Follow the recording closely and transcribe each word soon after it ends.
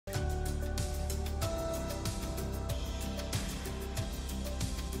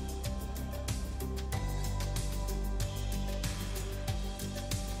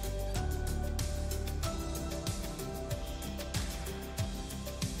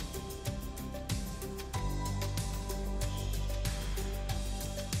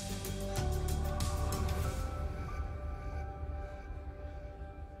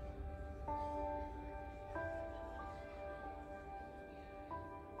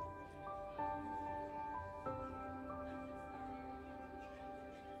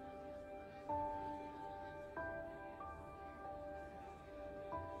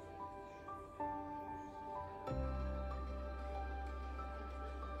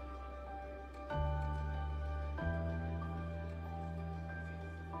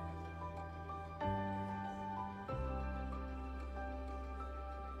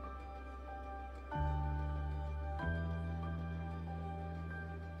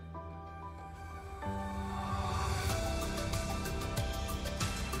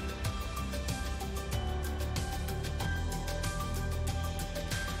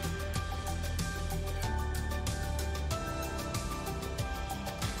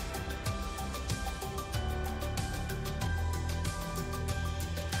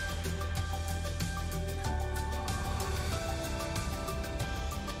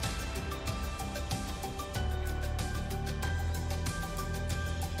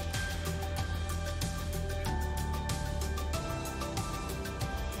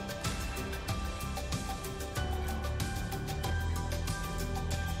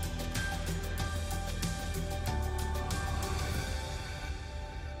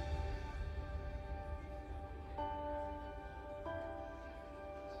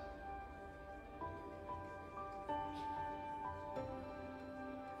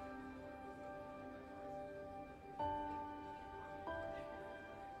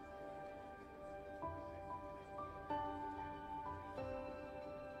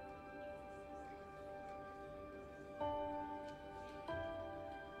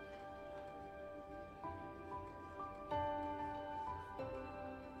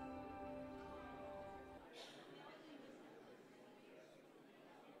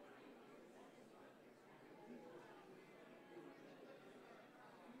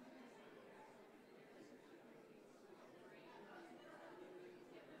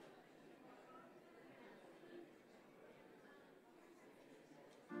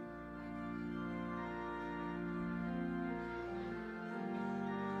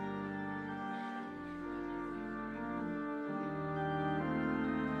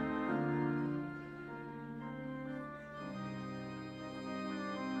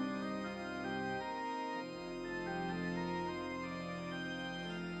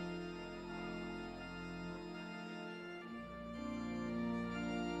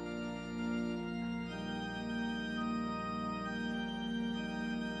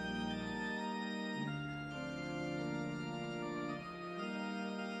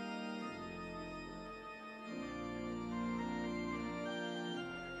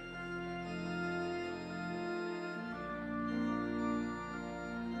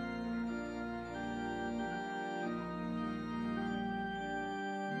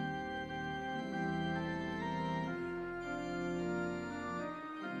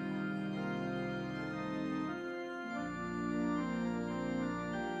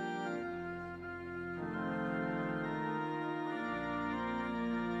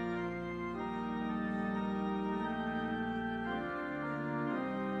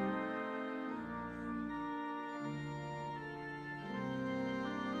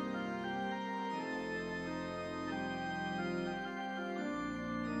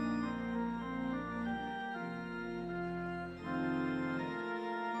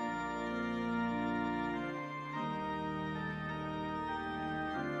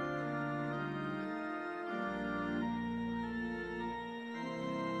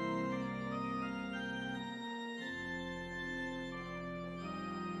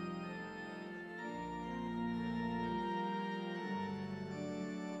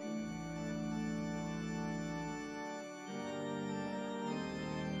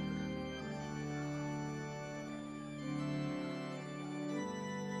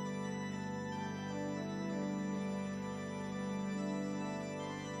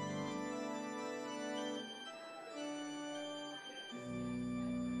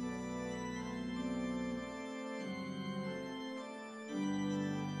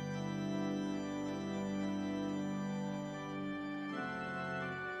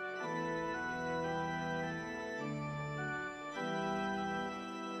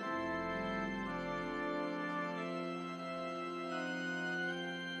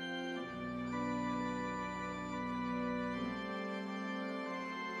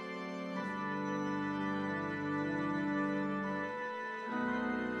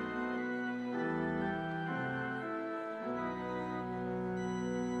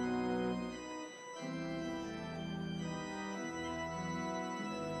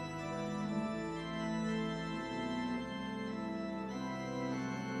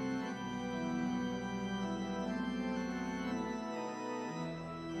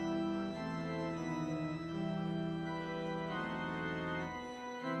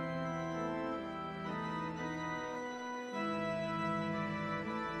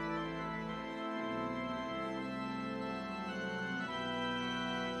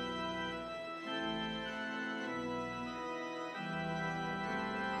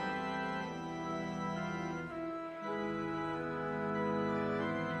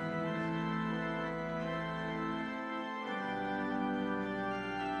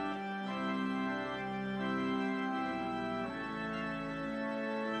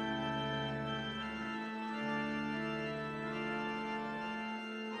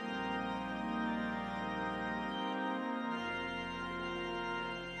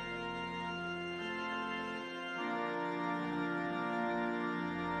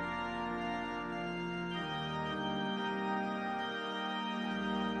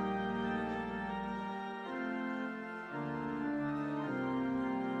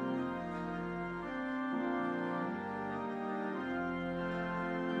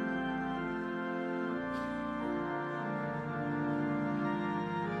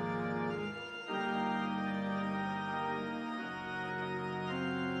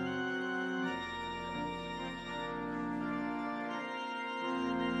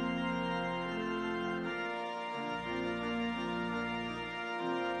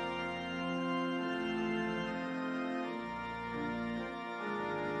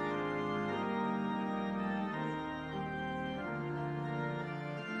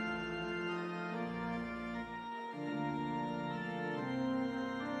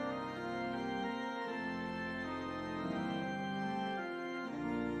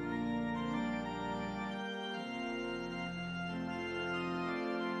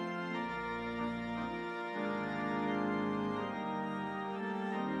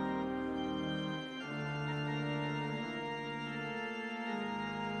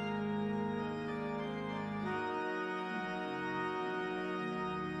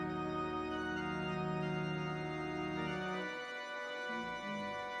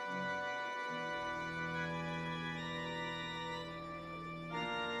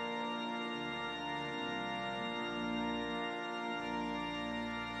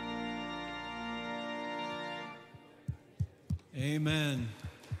Amen.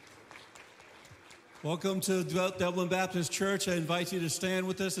 Welcome to Dublin Baptist Church. I invite you to stand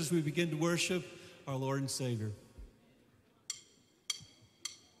with us as we begin to worship our Lord and Savior.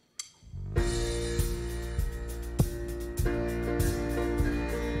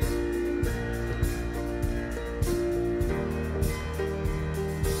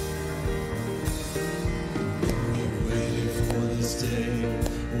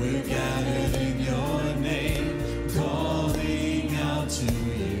 We're gathered in your name, calling out to you.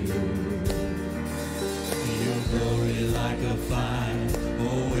 Your glory like a fire,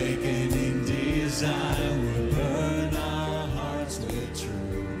 awakening desire, will burn our hearts with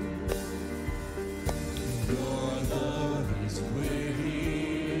truth. You're the reason we're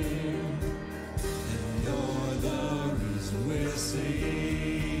here, and you're the reason we're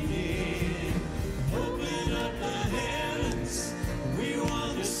singing. Open up the heavens, we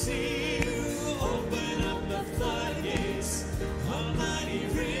want to see you. Open up the floodgates, a mighty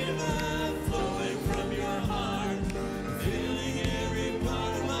river flowing from your heart, filling every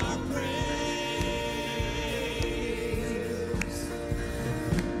part of our praise.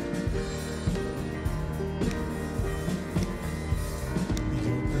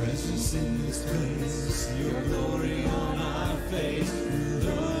 Your presence in this place, your glory on our face.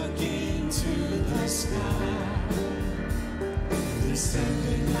 Look into the sky,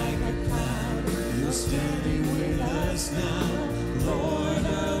 descending like a cloud. You're standing with us now, Lord,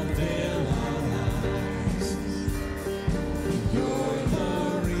 unveil our eyes. You're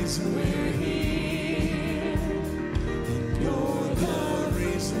the reason we're here, and you're the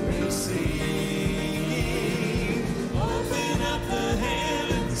reason we're singing. Open up the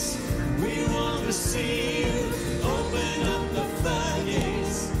heavens, we want to see you. Open up the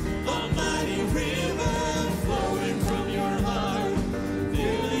floodgates, a mighty river flowing from your heart,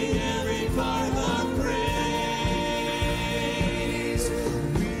 filling every part of our praise.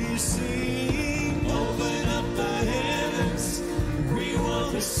 We sing, open up the heavens, we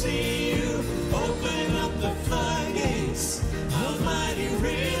want to see you. Open up the floodgates, a mighty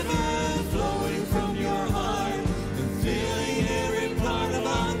river flowing from your heart, and filling every part of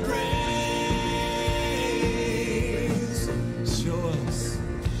our praise.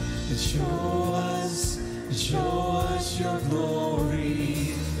 Show us your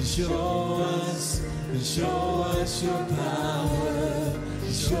glory. Show us your power.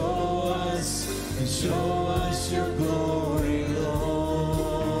 Show us your glory,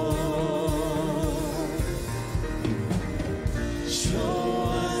 Lord.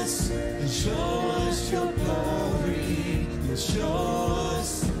 Show us your glory. Show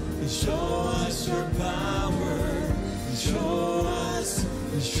us your power. Show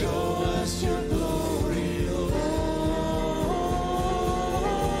us your glory, Lord.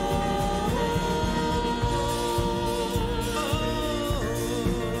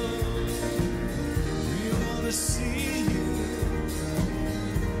 We want to see you.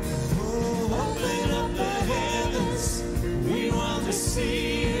 Open up the heavens. We want to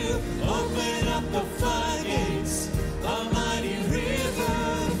see you. Open up the floodgates. A mighty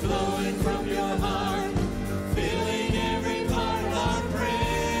river flowing from your heart, filling every part of our praise.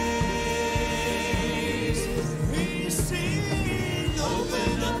 We sing,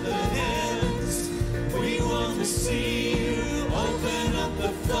 open up the heavens. We want to see you. Open up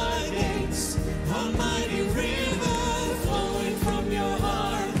the floodgates, a mighty river flowing from your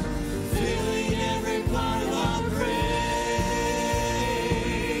heart, filling every part of our praise.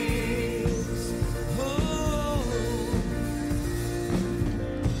 Oh.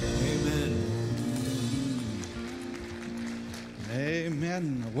 Amen.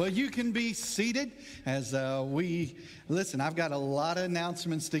 Amen. Well, you can be seated as we listen. I've got a lot of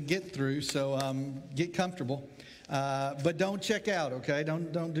announcements to get through, so get comfortable. But don't check out, okay?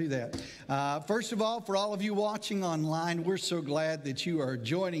 Don't do that. First of all, for all of you watching online, we're so glad that you are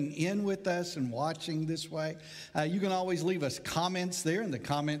joining in with us and watching this way. You can always leave us comments there in the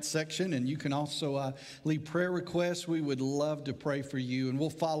comments section, and you can also leave prayer requests. We would love to pray for you, and we'll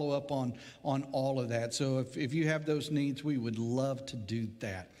follow up on all of that. So if you have those needs, we would love to do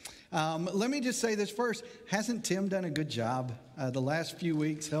that. Let me just say this first. Hasn't Tim done a good job the last few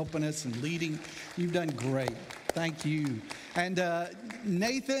weeks helping us and leading? You've done great. Thank you. And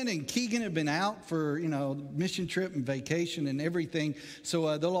Nathan and Keegan have been out for, mission trip and vacation and everything.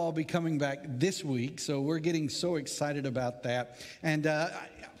 So they'll all be coming back this week. So we're getting so excited about that. And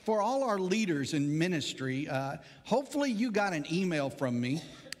for all our leaders in ministry, hopefully you got an email from me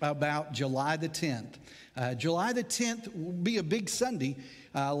about July the 10th. July the 10th will be a big Sunday.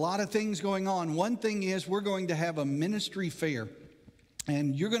 A lot of things going on. One thing is we're going to have a ministry fair.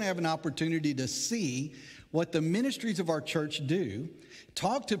 And you're going to have an opportunity to see what the ministries of our church do,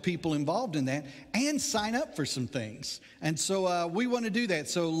 talk to people involved in that, and sign up for some things. And so we want to do that.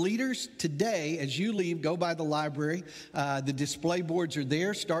 So leaders, today, as you leave, go by the library. The display boards are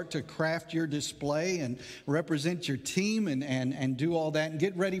there. Start to craft your display and represent your team and do all that. And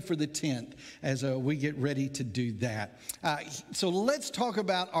get ready for the 10th as we get ready to do that. So let's talk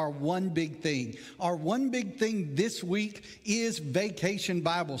about our one big thing. Our one big thing this week is Vacation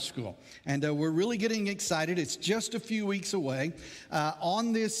Bible School. And we're really getting excited. It's just a few weeks away.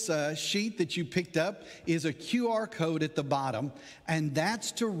 On this sheet that you picked up is a QR code at the bottom, and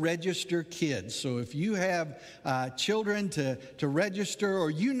that's to register kids. So if you have children to register,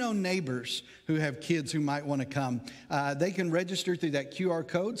 or you know neighbors who have kids who might want to come, they can register through that QR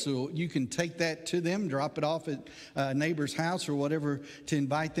code. So you can take that to them, drop it off at a neighbor's house or whatever to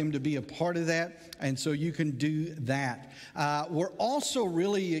invite them to be a part of that. And so you can do that. We're also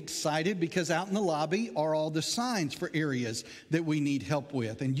really excited because out in the lobby are all the signs for areas that we need help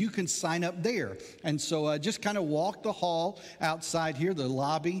with, and you can sign up there. And so just kind of walk the hall outside here, the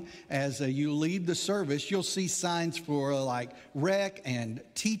lobby. As you leave the service, you'll see signs for like rec and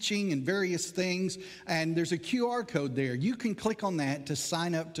teaching and various things, and there's a QR code there. You can click on that to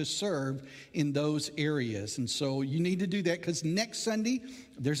sign up to serve in those areas. And so you need to do that because next Sunday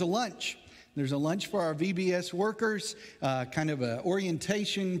there's a lunch. There's a lunch for our VBS workers, kind of an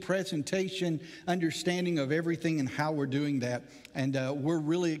orientation, presentation, understanding of everything and how we're doing that. And we're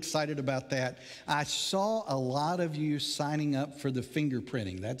really excited about that. I saw a lot of you signing up for the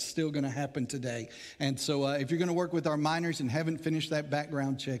fingerprinting. That's still going to happen today. And so if you're going to work with our minors and haven't finished that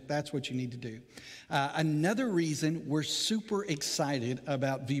background check, that's what you need to do. Another reason we're super excited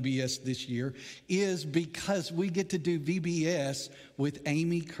about VBS this year is because we get to do VBS with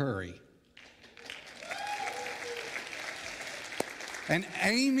Amy Curry. And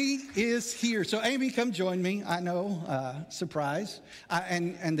Amy is here. So Amy, come join me. I know, surprise.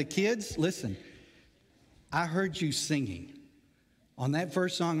 And the kids, listen, I heard you singing. On that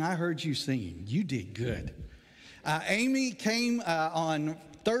first song, I heard you singing. You did good. Amy came on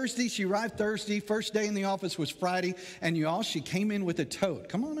Thursday. She arrived Thursday. First day in the office was Friday. And she came in with a tote.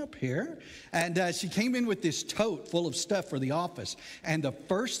 Come on up here. And she came in with this tote full of stuff for the office. And the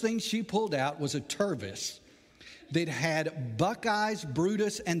first thing she pulled out was a Tervis that had Buckeyes,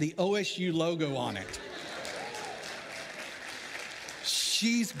 Brutus, and the OSU logo on it.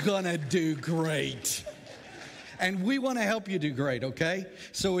 She's gonna do great. And we want to help you do great, okay?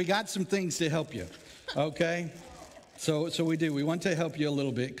 So we got some things to help you, okay? So we do. We want to help you a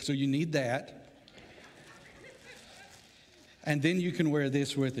little bit, so you need that. And then you can wear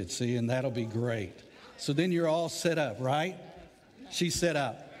this with it, see, and that'll be great. So then you're all set up, right? She's set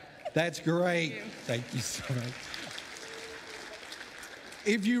up. That's great. Thank you so much.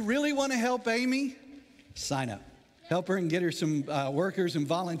 If you really want to help Amy, sign up. Help her and get her some workers and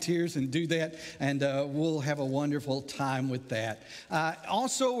volunteers and do that, and we'll have a wonderful time with that.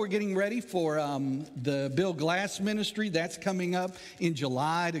 Also, we're getting ready for the Bill Glass ministry. That's coming up in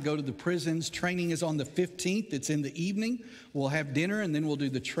July to go to the prisons. Training is on the 15th. It's in the evening. We'll have dinner, and then we'll do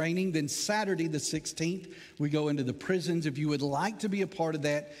the training. Then Saturday, the 16th, we go into the prisons. If you would like to be a part of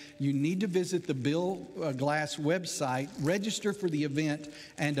that, you need to visit the Bill Glass website, register for the event,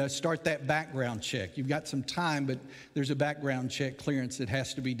 and start that background check. You've got some time, but there's a background check clearance that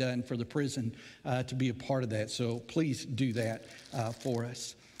has to be done for the prison to be a part of that. So please do that for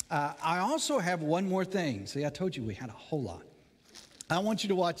us. I also have one more thing. See, I told you we had a whole lot. I want you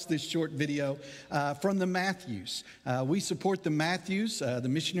to watch this short video from the Matthews. We support the Matthews, the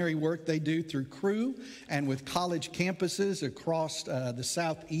missionary work they do through Cru and with college campuses across the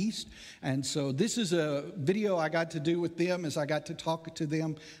Southeast. And so this is a video I got to do with them as I got to talk to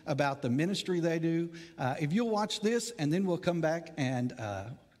them about the ministry they do. If you'll watch this, and then we'll come back and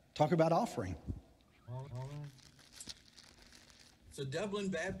talk about offering. So Dublin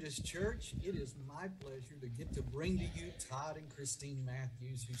Baptist Church, it is my pleasure to get to bring to you Todd and Christine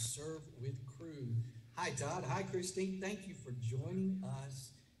Matthews, who serve with Cru. Hi, Todd. Hi, Christine. Thank you for joining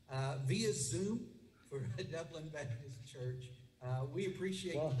us via Zoom for Dublin Baptist Church. We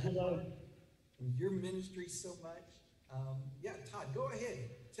appreciate your ministry so much. Todd, go ahead.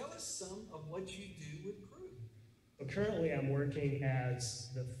 Tell us some of what you do with Cru. Well, currently, I'm working as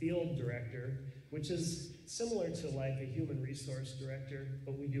the field director, which is similar to like a human resource director,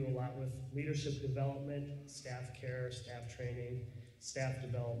 but we do a lot with leadership development, staff care, staff training, staff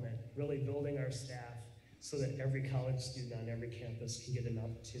development, really building our staff so that every college student on every campus can get an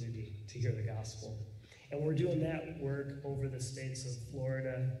opportunity to hear the gospel. And we're doing that work over the states of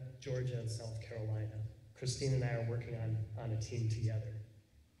Florida, Georgia, and South Carolina. Christine and I are working on a team together.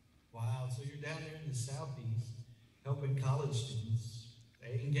 Wow, so you're down there in the Southeast helping college students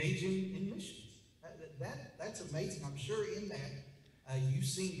engaging in missions. That's amazing. I'm sure in that you've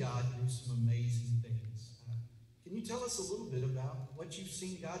seen God do some amazing things. Can you tell us a little bit about what you've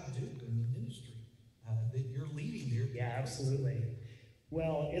seen God do in the ministry that you're leading here? Yeah, absolutely.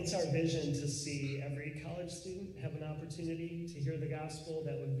 Well, it's our vision to see every college student have an opportunity to hear the gospel.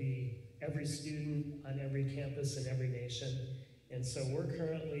 That would be every student on every campus in every nation. And so we're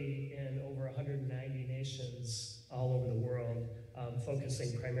currently in over 190 nations all over the world,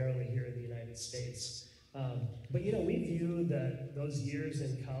 focusing primarily here in the United States. But we view those years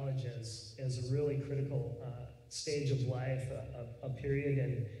in college as a really critical stage of life, a period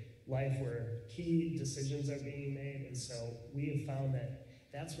in life where key decisions are being made. And so we have found that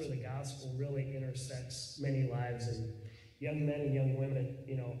that's where the gospel really intersects many lives, and young men and young women,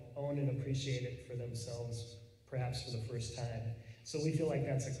 own and appreciate it for themselves, perhaps for the first time. So we feel like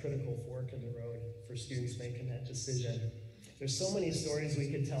that's a critical fork in the road for students making that decision. There's so many stories we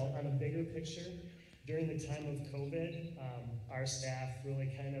could tell on a bigger picture. During the time of COVID, our staff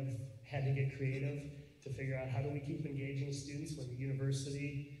really kind of had to get creative to figure out how do we keep engaging students when the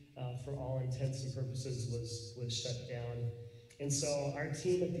university, for all intents and purposes, was shut down. And so our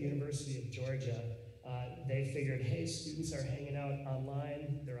team at the University of Georgia, they figured, hey, students are hanging out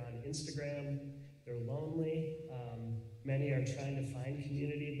online, they're on Instagram, they're lonely, many are trying to find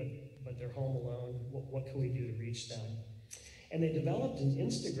community, but they're home alone. What can we do to reach them? And they developed an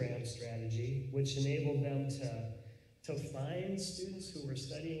Instagram strategy which enabled them to find students who were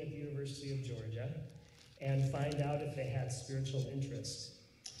studying at the University of Georgia and find out if they had spiritual interests.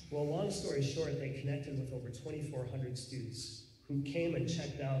 Well, long story short, they connected with over 2,400 students who came and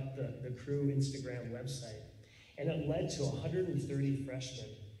checked out the Cru Instagram website. And it led to 130 freshmen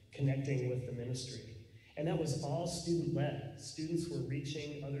connecting with the ministry. And that was all student-led. Students were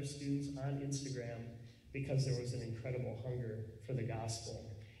reaching other students on Instagram because there was an incredible hunger for the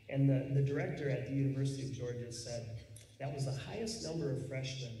gospel. And the director at the University of Georgia said that was the highest number of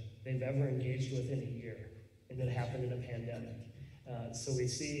freshmen they've ever engaged with in a year, and it happened in a pandemic. So we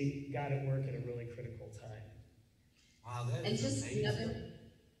see God at work at a really critical time. Wow, that and is just amazing.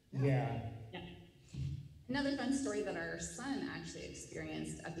 Another fun story that our son actually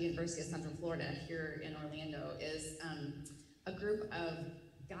experienced at the University of Central Florida here in Orlando is a group of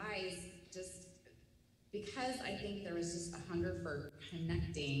guys, just because I think there was just a hunger for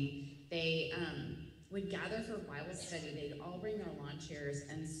connecting, they would gather for Bible study. They'd all bring their lawn chairs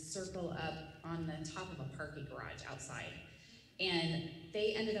and circle up on the top of a parking garage outside. And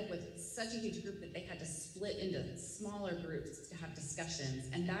they ended up with such a huge group that they had to split into smaller groups to have discussions.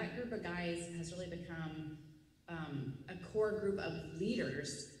 And that group of guys has really become a core group of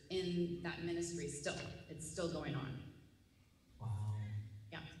leaders in that ministry still. It's still going on. Wow.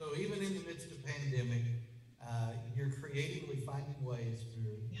 Yeah. So even in the midst of pandemic, you're creatively finding ways for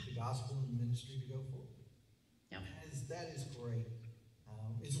the gospel and ministry to go forward. Yeah. That is great.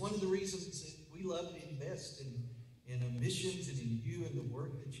 It's one of the reasons that we love to invest in missions and in you and the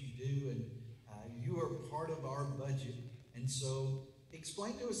work that you do, and you are part of our budget. And so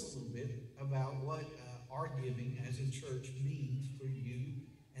explain to us a little bit about what our giving as a church means for you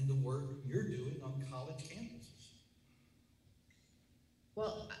and the work you're doing on college campuses.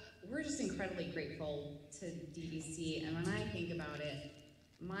 Well, we're just incredibly grateful to DBC, and when I think about it,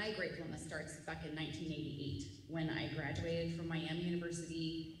 my gratefulness starts back in 1988 when I graduated from Miami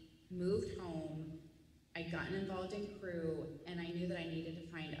University, moved home. I'd gotten involved in Cru, and I knew that I needed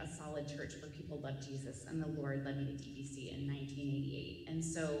to find a solid church where people loved Jesus, and the Lord led me to DBC in 1988. And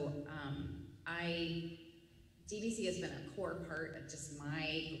so DBC has been a core part of just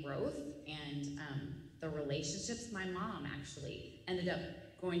my growth and the relationships. My mom actually ended up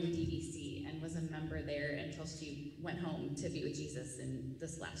going to DBC and was a member there until she went home to be with Jesus in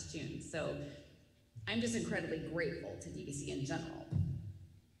this last June. So I'm just incredibly grateful to DBC in general.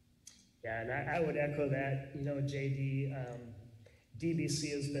 Yeah, and I would echo that. JD,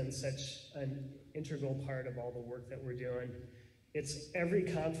 DBC has been such an integral part of all the work that we're doing. It's every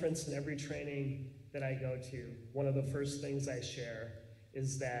conference and every training that I go to, one of the first things I share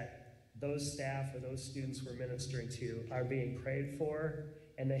is that those staff or those students we're ministering to are being prayed for,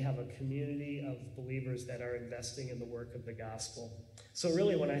 and they have a community of believers that are investing in the work of the gospel. So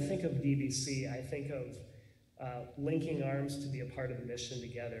really, when I think of DBC, I think of linking arms to be a part of the mission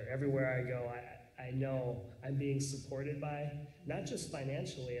together. Everywhere I go, I know I'm being supported by, not just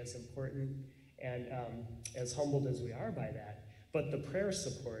financially as important and as humbled as we are by that, but the prayer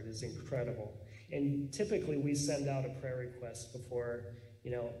support is incredible. And typically we send out a prayer request before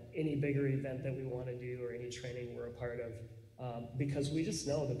any bigger event that we want to do or any training we're a part of. because we just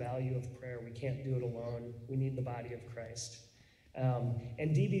know the value of prayer. We can't do it alone. We need the body of Christ.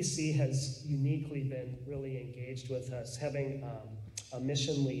 And DBC has uniquely been really engaged with us, having a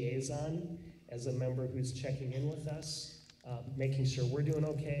mission liaison as a member who's checking in with us, making sure we're doing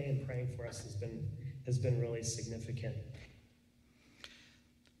okay and praying for us has been really significant.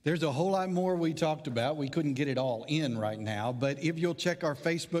 There's a whole lot more we talked about. We couldn't get it all in right now, but if you'll check our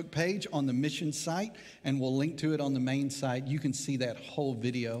Facebook page on the mission site, and we'll link to it on the main site, you can see that whole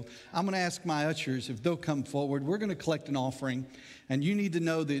video. I'm going to ask my ushers if they'll come forward. We're going to collect an offering, and you need to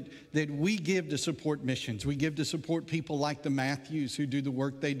know that we give to support missions. We give to support people like the Matthews who do the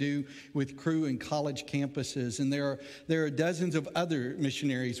work they do with Cru and college campuses, and there are dozens of other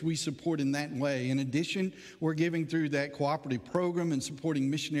missionaries we support in that way. In addition, we're giving through that cooperative program and supporting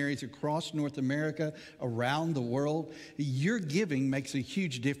missionaries across North America, around the world. Your giving makes a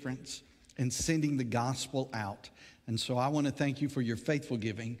huge difference in sending the gospel out. And so I want to thank you for your faithful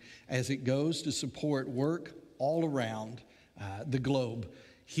giving as it goes to support work all around the globe,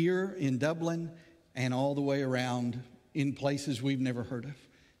 here in Dublin and all the way around in places we've never heard of.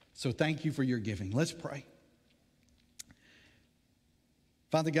 So thank you for your giving. Let's pray.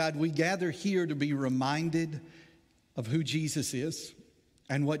 Father God, we gather here to be reminded of who Jesus is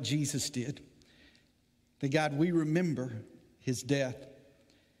and what Jesus did. That God, we remember his death.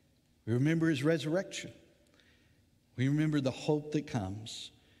 We remember his resurrection. We remember the hope that comes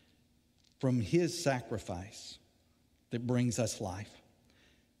from his sacrifice that brings us life.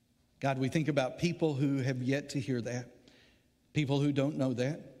 God, we think about people who have yet to hear that, people who don't know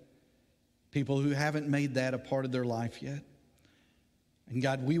that, people who haven't made that a part of their life yet. And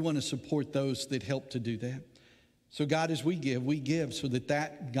God, we want to support those that help to do that. So God, as we give so that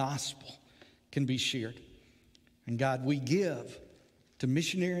that gospel can be shared. And God, we give to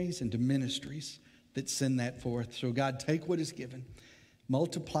missionaries and to ministries that send that forth. So God, take what is given,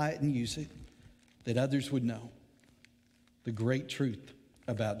 multiply it and use it, that others would know the great truth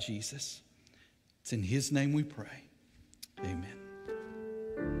about Jesus. It's in his name we pray. Amen.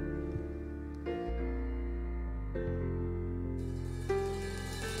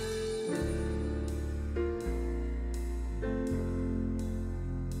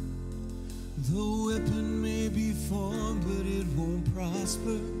 The weapon may be formed, but it won't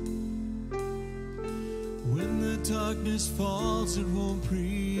prosper. When the darkness falls, it won't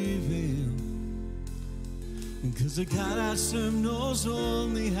prevail. Because the God I serve knows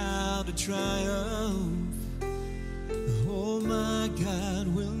only how to triumph. Oh, my God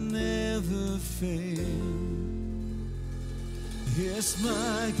will never fail. Yes,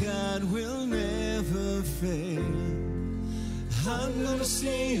 my God will never fail. I'm gonna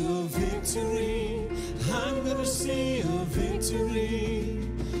see a victory. I'm gonna see a victory.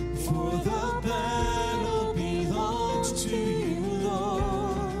 For the battle belongs to you, Lord.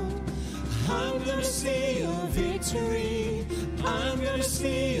 I'm gonna see a victory. I'm gonna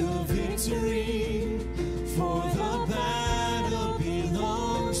see a victory. For the battle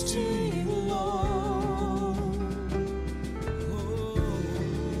belongs to you, Lord. Oh,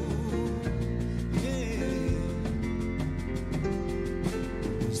 yeah.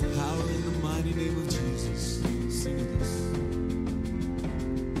 There's power in the mighty name of Jesus. Sing this.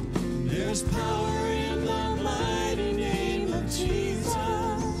 There's power in the mighty name of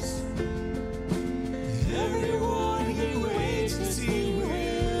Jesus. Every war he wages, he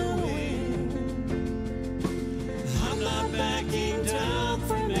will win. I'm not backing down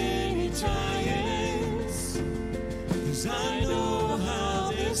from any giants, 'cause I know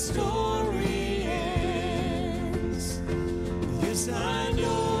how this story ends. Yes, I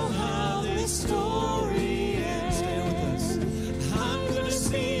know how this story ends. Stay with us. I'm gonna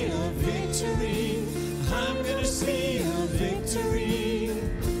see a victory. I'm gonna see a victory.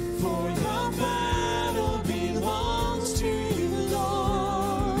 For the battle belongs to you,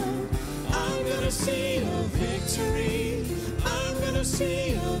 Lord. I'm gonna see a victory. I'm gonna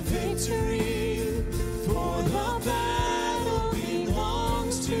see a victory. For the battle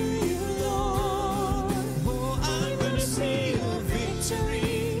belongs to you, Lord. Oh, I'm gonna see a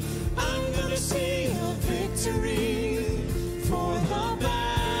victory. I'm gonna see a victory. For the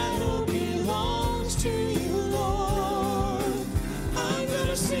battle belongs to you, Lord. I'm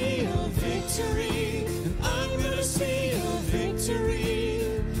gonna see a victory. And I'm gonna see a victory.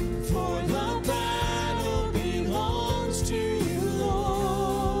 For the battle belongs to you, Lord.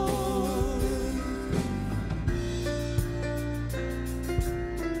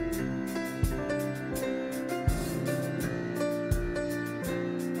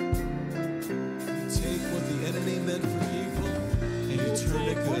 Take what the enemy meant for evil, and you turn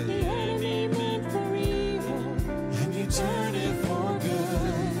it good. And you turn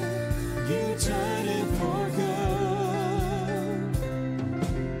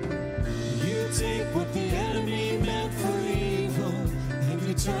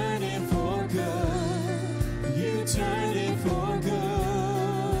turn it for good. You turn it for good.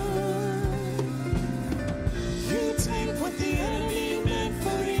 You take what the enemy meant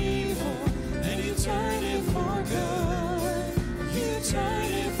for evil, and you turn it for good. You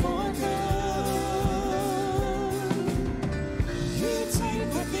turn it for good. You take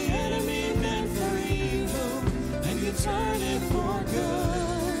what the enemy meant for evil, and you turn it for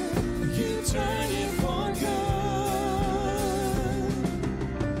good. You turn it for good.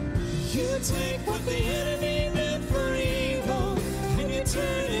 You take what the enemy meant for evil, and you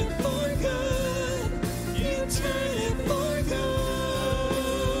turn it for good. You turn it for good.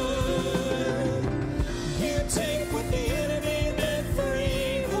 You take what the enemy meant for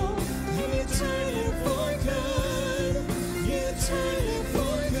evil, and you turn it for good. You turn it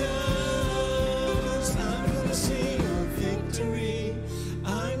for good. I'm gonna see your victory.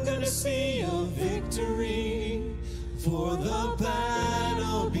 I'm gonna see your victory. For the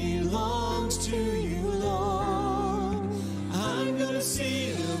battle belongs to you, Lord. I'm gonna see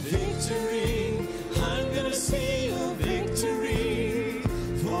your victory. I'm gonna see your victory.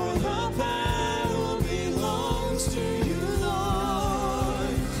 For the battle belongs to you,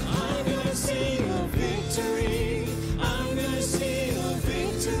 Lord. I'm gonna see your victory. I'm gonna see your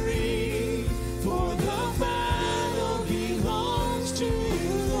victory. For the battle belongs to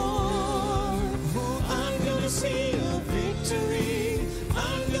you, Lord. Oh, I'm gonna see your victory.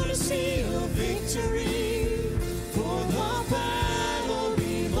 I'm gonna see your victory. For the battle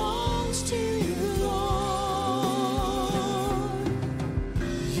belongs to you, Lord.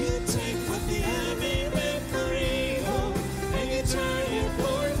 You take what the enemy meant for evil, and you turn it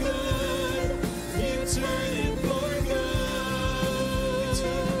for good. You turn it for good. You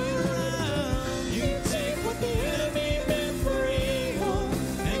turn it around. You take what the enemy meant for evil,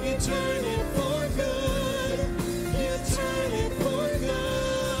 and you turn it for good. You turn it for good.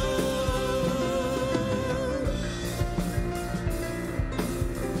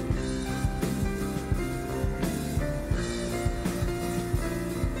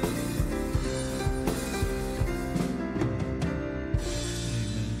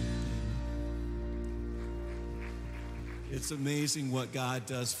 It's amazing what God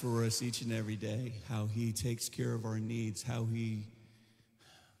does for us each and every day, how he takes care of our needs, how we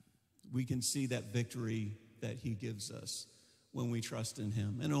can see that victory that he gives us when we trust in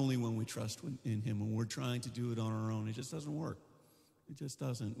him, and only when we trust in him. When we're trying to do it on our own, it just doesn't work. It just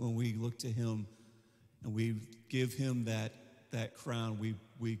doesn't. When we look to him and we give him that crown,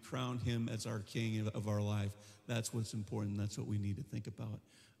 we crown him as our king of our life. That's what's important. That's what we need to think about,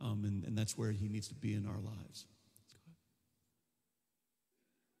 and that's where he needs to be in our lives.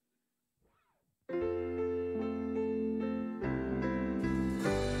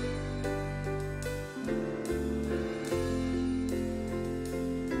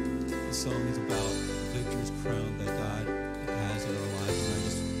 The song is about the victor's crown that God has in our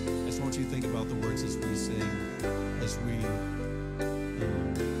lives. And I just want you to think about the words as we sing, as we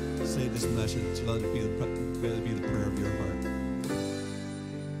say this message. Let it be the prayer of your heart.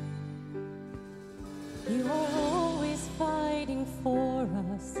 You are always fighting for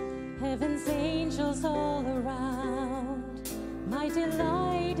us, heaven's angels all around. My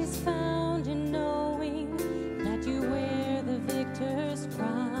delight is found in knowing that you wear the victor's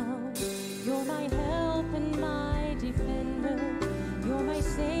crown. You're my help and my defender. You're my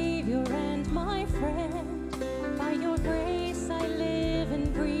savior and my friend. By your grace I live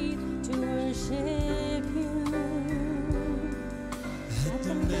and breathe to worship you. At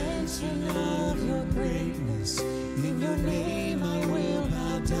the mention of your greatness, in your name I will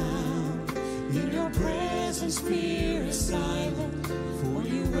bow down. In your presence fear is silent, for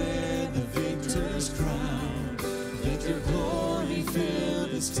you wear the victor's crown. Let your glory fill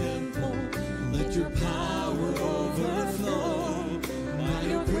this temple, let your power overflow. By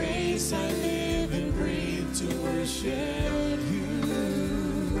your grace I live and breathe to worship you.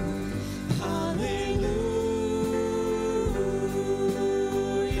 Hallelujah.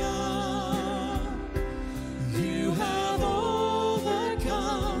 You have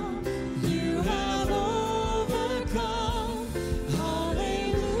overcome. You have overcome.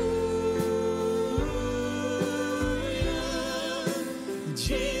 Hallelujah.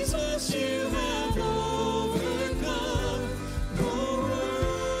 Jesus, you have overcome the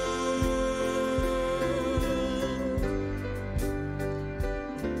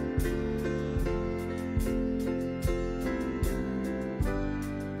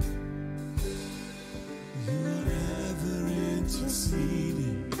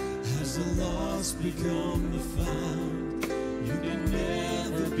become the found. You can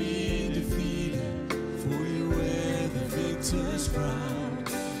never be defeated, for you wear the victor's crown.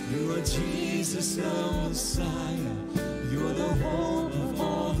 Jesus the Messiah, you're the hope of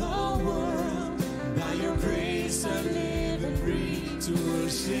all the world. By your grace I live and breathe to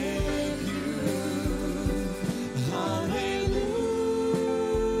worship you. Hallelujah.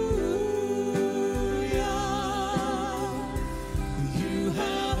 You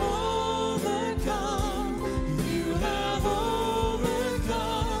have overcome. You have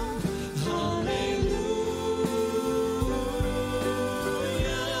overcome. Hallelujah.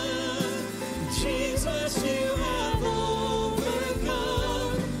 Jesus, you have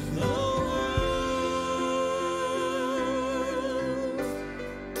overcome the world.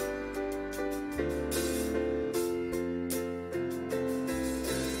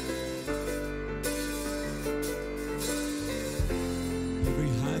 Every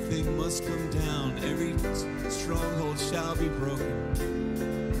high thing must come down. Every stronghold shall be broken.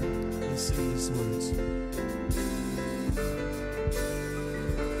 Let's sing these words.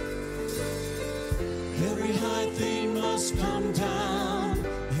 Every high thing must come down.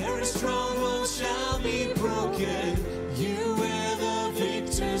 Every stronghold shall be broken. You wear the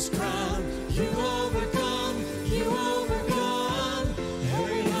victor's crown. You overcome. You overcome.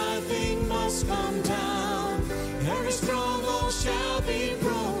 Every high thing must come down. Every stronghold shall be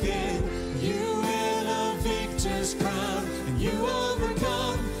broken. You wear the victor's crown. And you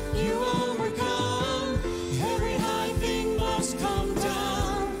overcome. You overcome. Every high thing must come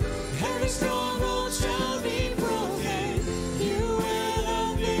down. Every stronghold shall be broken. You wear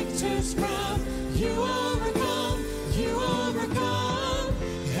the victor's crown. You overcome. You overcome.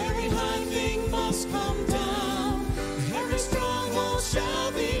 Every high thing must come down. Every stronghold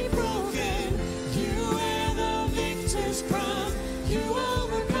shall be broken. You wear the victor's crown. You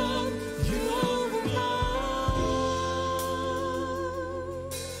overcome. You overcome.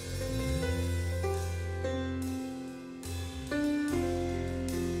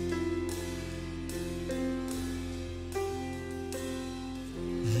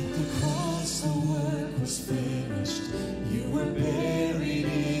 At the cross the work was finished. You were buried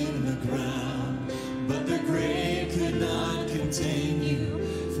in the ground, but the grave could not contain you,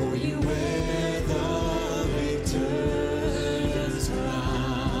 for you wear the victor's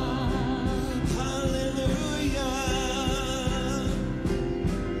crown. Hallelujah.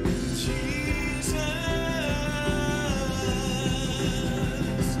 Jesus.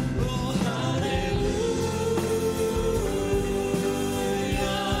 Oh, hallelujah.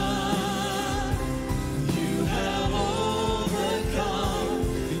 You have overcome,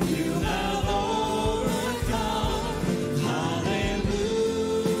 and you have overcome. Hallelujah.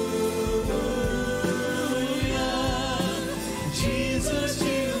 Jesus,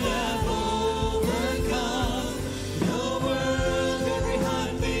 you have overcome the world. Every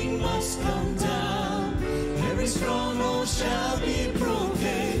high thing must come down. Every stronghold shall be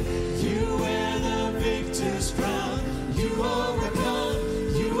broken. You wear the victor's crown. You overcome.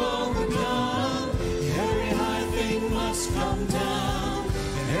 You overcome. Every high thing must come down.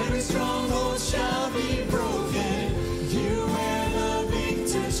 Every stronghold shall be broken. You wear the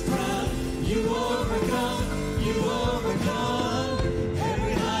victor's crown. You overcome. You overcome.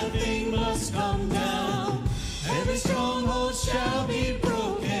 Every high thing must come down. Every stronghold shall be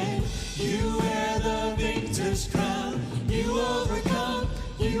broken. You wear the victor's crown. You overcome.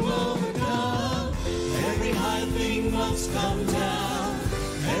 You overcome. Every high thing must come down.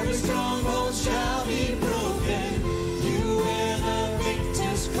 Every stronghold shall be broken. You wear the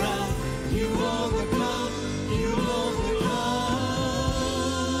victor's crown. You overcome. You overcome.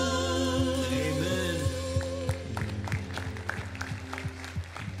 Amen.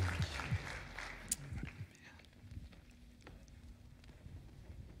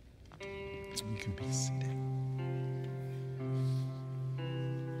 You can be seated.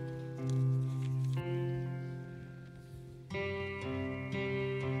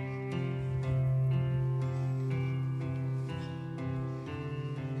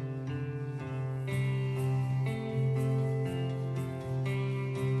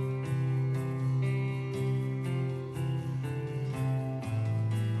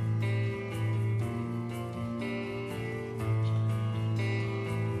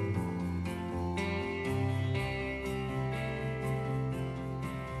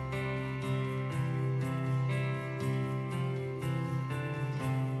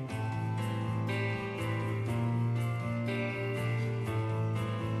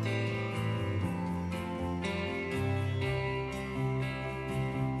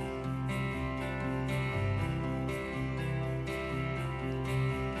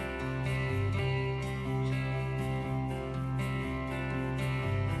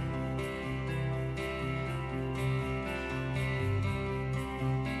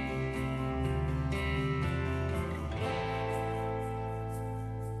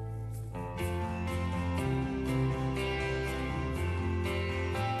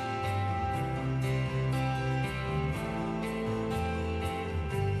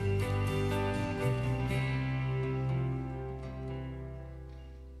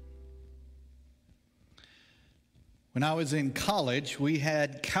 When I was in college, we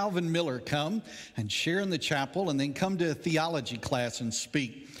had Calvin Miller come and share in the chapel and then come to a theology class and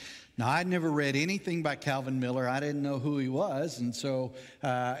speak. Now, I'd never read anything by Calvin Miller. I didn't know who he was, and so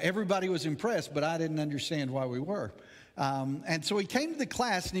everybody was impressed, but I didn't understand why we were. And so he came to the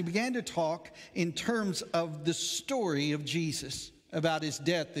class and he began to talk in terms of the story of Jesus, about his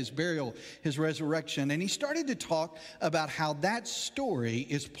death, his burial, his resurrection. And he started to talk about how that story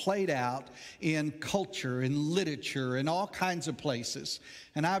is played out in culture, in literature, in all kinds of places.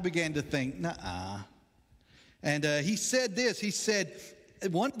 And I began to think, nuh-uh. And he said this, he said,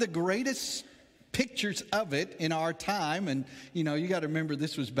 one of the greatest pictures of it in our time, and you know, you got to remember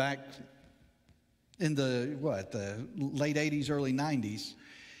this was back in the late 80s, early 90s.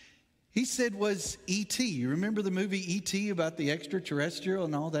 He said was E.T. You remember the movie E.T. about the extraterrestrial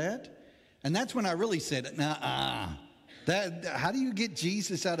and all that? And that's when I really said, nuh-uh. How do you get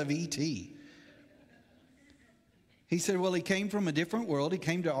Jesus out of E.T.? He said, well, he came from a different world. He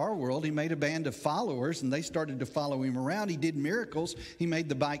came to our world. He made a band of followers, and they started to follow him around. He did miracles. He made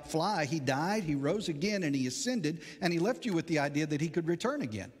the bike fly. He died. He rose again, and he ascended. And he left you with the idea that he could return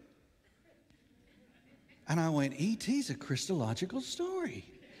again. And I went, E.T.'s a Christological story.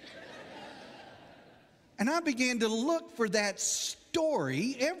 And I began to look for that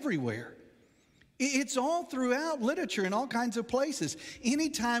story everywhere. It's all throughout literature in all kinds of places.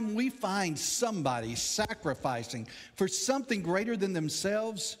 Anytime we find somebody sacrificing for something greater than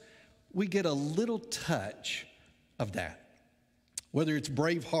themselves, we get a little touch of that. Whether it's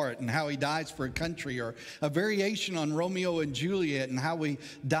Braveheart and how he dies for a country, or a variation on Romeo and Juliet and how we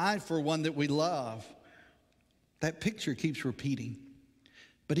die for one that we love, that picture keeps repeating.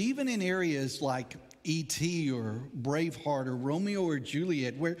 But even in areas like E.T. or Braveheart or Romeo or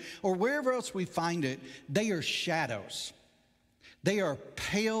Juliet, or wherever else we find it, they are shadows. They are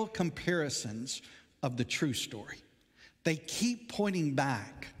pale comparisons of the true story. They keep pointing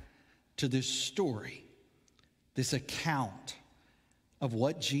back to this story, this account of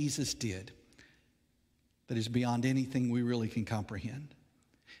what Jesus did that is beyond anything we really can comprehend.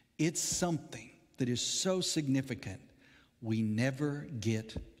 It's something that is so significant, we never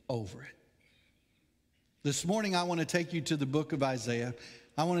get over it. This morning, I want to take you to the book of Isaiah.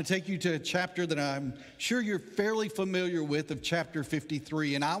 I want to take you to a chapter that I'm sure you're fairly familiar with, of chapter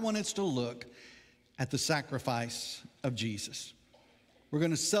 53. And I want us to look at the sacrifice of Jesus. We're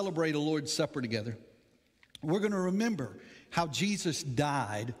going to celebrate a Lord's Supper together. We're going to remember how Jesus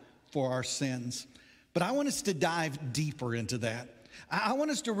died for our sins. But I want us to dive deeper into that. I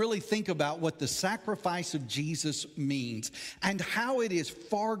want us to really think about what the sacrifice of Jesus means and how it is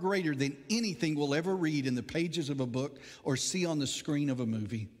far greater than anything we'll ever read in the pages of a book or see on the screen of a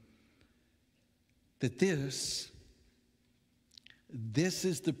movie. That this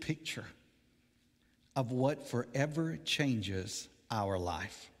is the picture of what forever changes our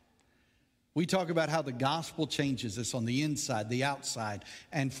life. We talk about how the gospel changes us on the inside, the outside,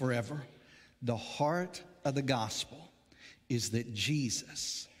 and forever. The heart of the gospel is that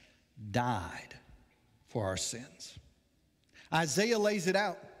Jesus died for our sins. Isaiah lays it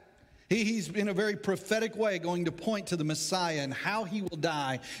out. He's in a very prophetic way going to point to the Messiah and how he will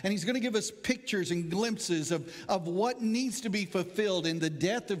die. And he's going to give us pictures and glimpses of what needs to be fulfilled in the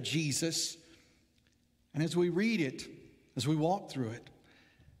death of Jesus. And as we read it, as we walk through it,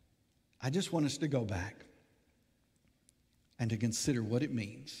 I just want us to go back and to consider what it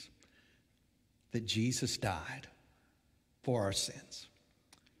means that Jesus died for our sins.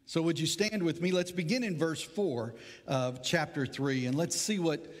 So would you stand with me? Let's begin in verse 4 of chapter 3, and let's see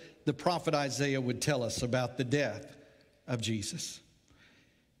what the prophet Isaiah would tell us about the death of Jesus.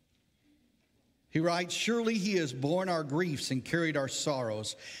 He writes, "Surely he has borne our griefs and carried our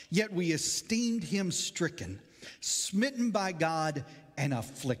sorrows, yet we esteemed him stricken, smitten by God, and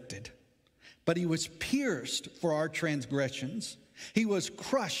afflicted. But he was pierced for our transgressions. He was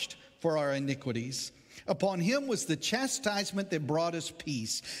crushed for our iniquities. Upon him was the chastisement that brought us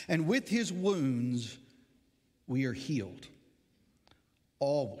peace, and with his wounds we are healed.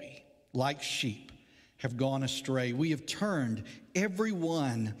 All we, like sheep, have gone astray. We have turned every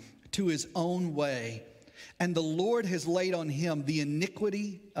one to his own way, and the Lord has laid on him the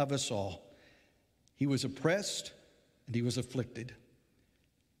iniquity of us all. He was oppressed and he was afflicted,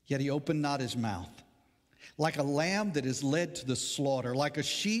 yet he opened not his mouth. Like a lamb that is led to the slaughter, like a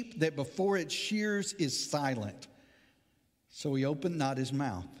sheep that before its shears is silent, so he opened not his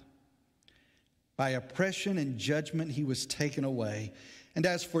mouth. By oppression and judgment he was taken away. And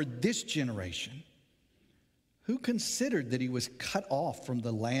as for this generation, who considered that he was cut off from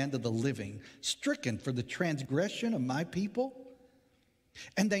the land of the living, stricken for the transgression of my people?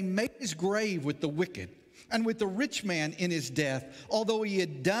 And they made his grave with the wicked and with the rich man in his death, although he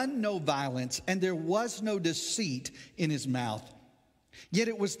had done no violence, and there was no deceit in his mouth. Yet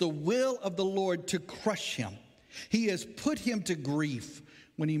it was the will of the Lord to crush him. He has put him to grief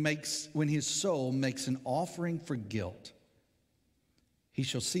when his soul makes an offering for guilt. He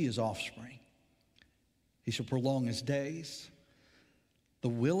shall see his offspring. He shall prolong his days. The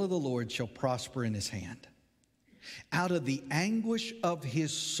will of the Lord shall prosper in his hand. Out of the anguish of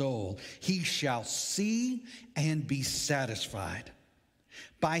his soul, he shall see and be satisfied.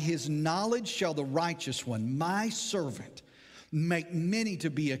 By his knowledge shall the righteous one, my servant, make many to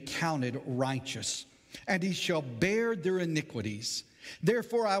be accounted righteous, and he shall bear their iniquities.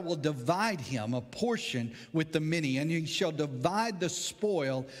 Therefore I will divide him a portion with the many, and he shall divide the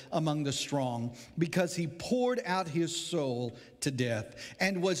spoil among the strong, because he poured out his soul to death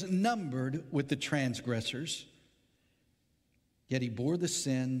and was numbered with the transgressors. Yet he bore the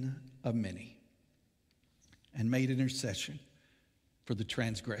sin of many and made intercession for the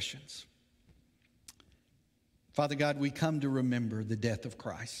transgressions. Father God, we come to remember the death of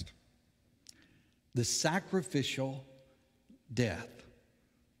Christ, the sacrificial death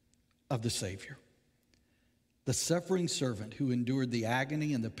of the Savior, the suffering servant who endured the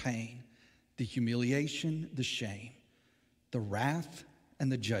agony and the pain, the humiliation, the shame, the wrath, and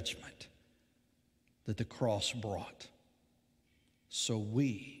the judgment that the cross brought, so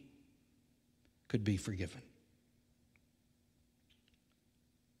we could be forgiven.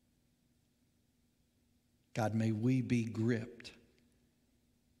 God, may we be gripped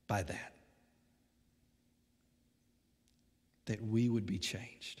by that we would be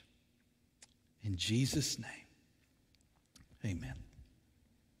changed. In Jesus' name, amen.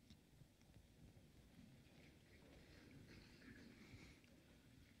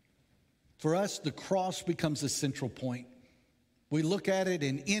 For us, the cross becomes a central point. We look at it,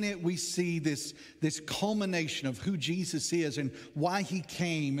 and in it we see this culmination of who Jesus is and why he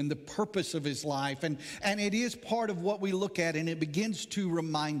came and the purpose of his life. And it is part of what we look at, and it begins to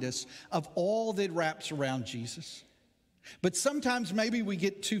remind us of all that wraps around Jesus. But sometimes maybe we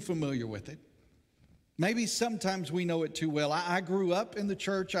get too familiar with it. Maybe sometimes we know it too well. I grew up in the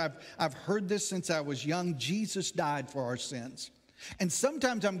church. I've heard this since I was young. Jesus died for our sins. And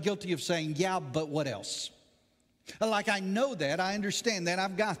sometimes I'm guilty of saying, yeah, but what else? Like, I know that, I understand that,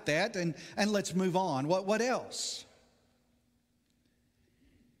 I've got that, and let's move on. What else?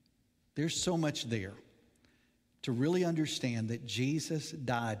 There's so much there to really understand that Jesus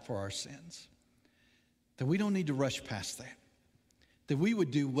died for our sins, that we don't need to rush past that we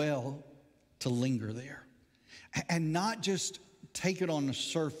would do well to linger there and not just take it on the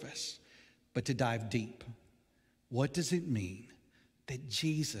surface, but to dive deep. What does it mean that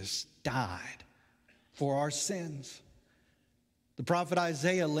Jesus died for our sins? The prophet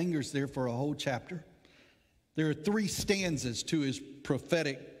Isaiah lingers there for a whole chapter. There are 3 stanzas to his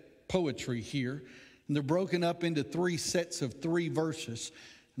prophetic poetry here, and they're broken up into 3 sets of 3 verses.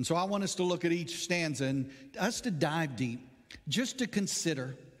 And so I want us to look at each stanza and us to dive deep, just to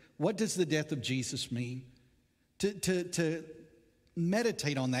consider, what does the death of Jesus mean? To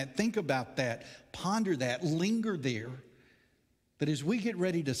meditate on that, think about that, ponder that, linger there, that as we get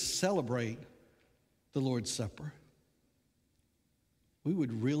ready to celebrate the Lord's Supper, we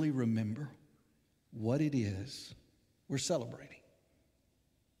would really remember what it is we're celebrating.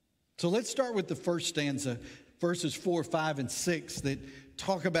 So let's start with the first stanza, verses 4, 5, and 6, that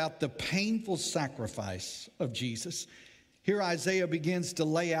talk about the painful sacrifice of Jesus. Here Isaiah begins to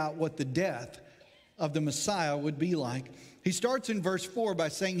lay out what the death of the Messiah would be like. He starts in verse 4 by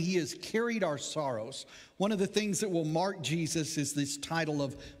saying he has carried our sorrows. One of the things that will mark Jesus is this title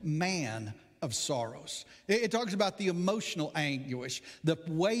of man of sorrows. It talks about the emotional anguish, the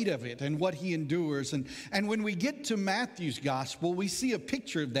weight of it, and what he endures. And when we get to Matthew's gospel, we see a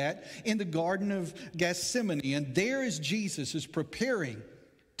picture of that in the Garden of Gethsemane. And there is Jesus is preparing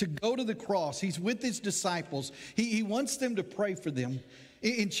to go to the cross. He's with his disciples. He wants them to pray for them.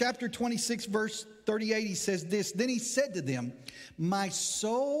 In chapter 26, verse 38, he says this, "Then he said to them, my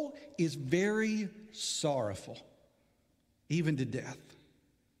soul is very sorrowful, even to death.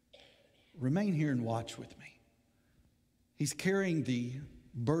 Remain here and watch with me." He's carrying the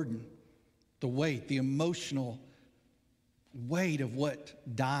burden, the weight, the emotional weight of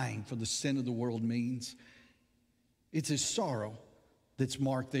what dying for the sin of the world means. It's his sorrow that's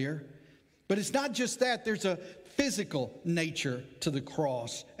marked there. But it's not just that. There's a physical nature to the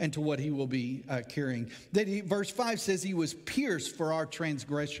cross and to what he will be carrying. Verse 5 says he was pierced for our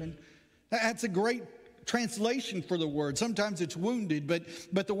transgression. That's a great translation for the word. Sometimes it's wounded,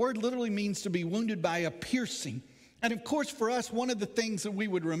 but the word literally means to be wounded by a piercing. And of course, for us, one of the things that we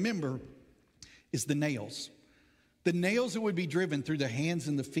would remember is the nails. The nails that would be driven through the hands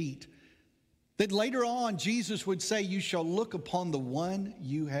and the feet. That later on, Jesus would say, you shall look upon the one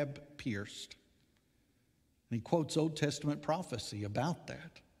you have pierced. And he quotes Old Testament prophecy about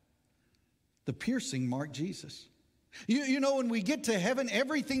that. The piercing marked Jesus. You know, when we get to heaven,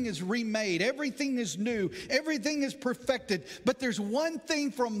 everything is remade, everything is new, everything is perfected. But there's one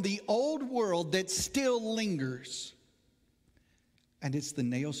thing from the old world that still lingers. And it's the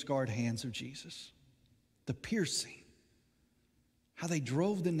nail-scarred hands of Jesus. The piercing. How they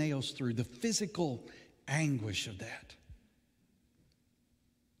drove the nails through, the physical anguish of that.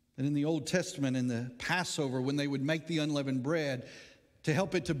 And in the Old Testament, in the Passover, when they would make the unleavened bread, to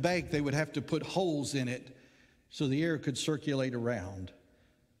help it to bake, they would have to put holes in it so the air could circulate around.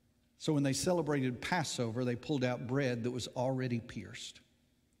 So when they celebrated Passover, they pulled out bread that was already pierced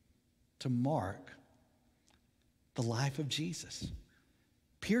to mark the life of Jesus.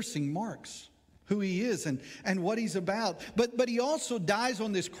 Piercing marks who he is and what he's about. But he also dies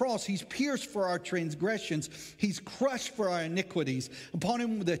on this cross. He's pierced for our transgressions. He's crushed for our iniquities. Upon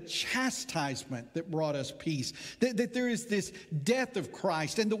him the chastisement that brought us peace. That there is this death of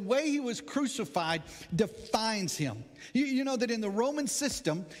Christ. And the way he was crucified defines him. You know that in the Roman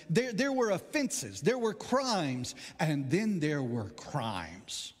system, there were offenses, there were crimes, and then there were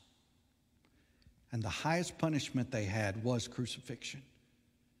crimes. And the highest punishment they had was crucifixion.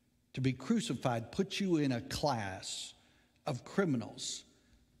 To be crucified put you in a class of criminals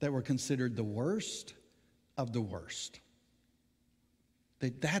that were considered the worst of the worst.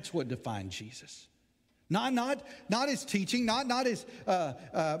 That's what defined Jesus. Not his teaching, not his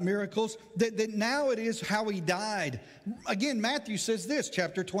miracles, that now it is how he died. Again, Matthew says this,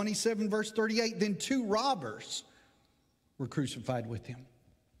 chapter 27, verse 38, then 2 robbers were crucified with him.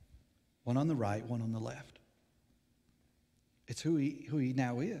 One on the right, one on the left. It's who he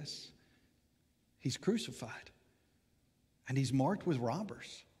now is. He's crucified. And he's marked with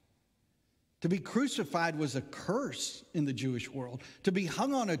robbers. To be crucified was a curse in the Jewish world. To be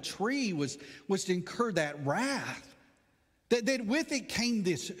hung on a tree was to incur that wrath. That with it came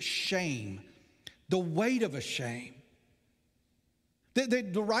this shame, the weight of a shame.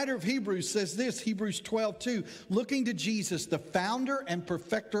 The writer of Hebrews says this, Hebrews 12:2, looking to Jesus, the founder and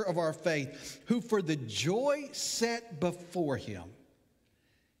perfecter of our faith, who for the joy set before him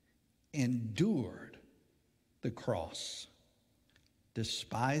endured the cross,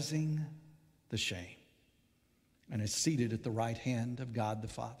 despising the shame, and is seated at the right hand of God the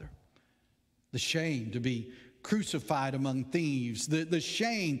Father. The shame to be crucified among thieves, the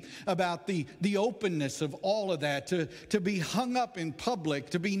shame about the openness of all of that, to be hung up in public,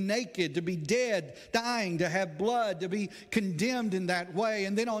 to be naked, to be dead, dying, to have blood, to be condemned in that way.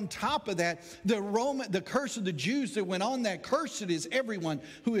 And then on top of that, the curse of the Jews that went on that, cursed is everyone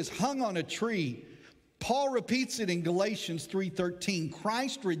who is hung on a tree. Paul repeats it in Galatians 3:13.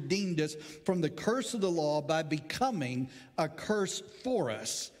 Christ redeemed us from the curse of the law by becoming a curse for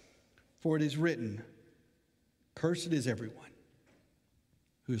us. For it is written, cursed is everyone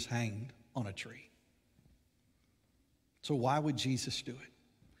who is hanged on a tree. So why would Jesus do it?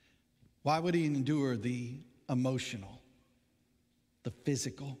 Why would he endure the emotional, the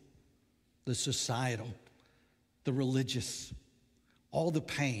physical, the societal, the religious, all the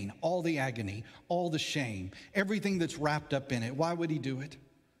pain, all the agony, all the shame, everything that's wrapped up in it? Why would he do it?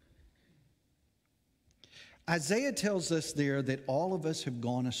 Isaiah tells us there that all of us have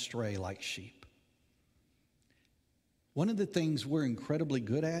gone astray like sheep. One of the things we're incredibly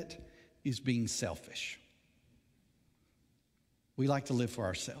good at is being selfish. We like to live for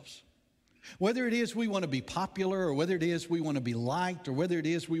ourselves. Whether it is we want to be popular, or whether it is we want to be liked, or whether it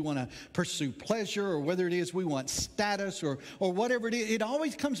is we want to pursue pleasure, or whether it is we want status, or whatever it is, it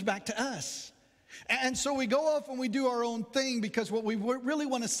always comes back to us. And so we go off and we do our own thing because what we really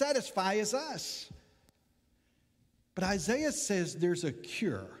want to satisfy is us. But Isaiah says there's a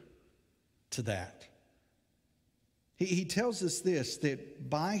cure to that. He tells us this, that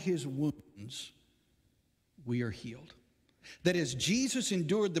by his wounds we are healed. That as Jesus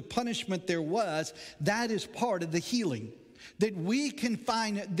endured the punishment there was, that is part of the healing. That we can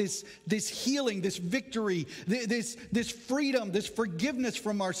find this healing, this victory, this freedom, this forgiveness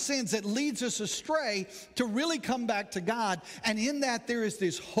from our sins that leads us astray to really come back to God. And in that there is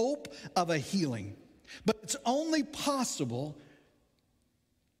this hope of a healing. But it's only possible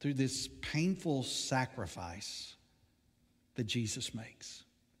through this painful sacrifice that Jesus makes.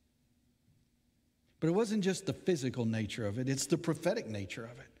 But it wasn't just the physical nature of it, it's the prophetic nature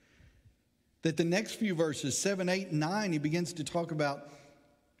of it. That the next few verses, 7, 8, and 9, he begins to talk about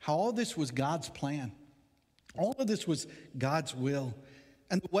how all this was God's plan. All of this was God's will.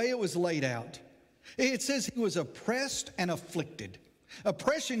 And the way it was laid out, It says he was oppressed and afflicted.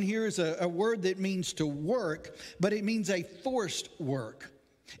 Oppression here is a word that means to work, but it means a forced work.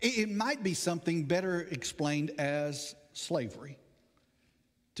 It might be something better explained as slavery.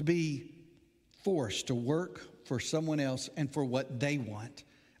 To be forced to work for someone else and for what they want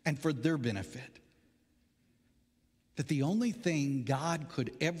and for their benefit. That the only thing God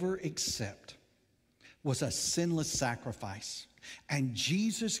could ever accept was a sinless sacrifice. And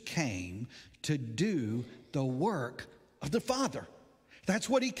Jesus came to do the work of the Father. That's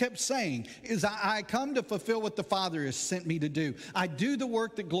what he kept saying, is I come to fulfill what the Father has sent me to do. I do the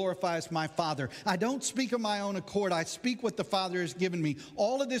work that glorifies my Father. I don't speak of my own accord. I speak what the Father has given me.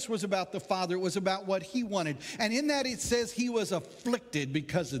 All of this was about the Father. It was about what he wanted. And in that it says he was afflicted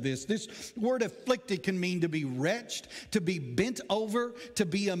because of this. This word afflicted can mean to be wretched, to be bent over, to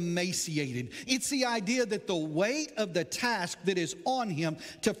be emaciated. It's the idea that the weight of the task that is on him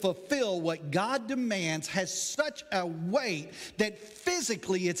to fulfill what God demands has such a weight that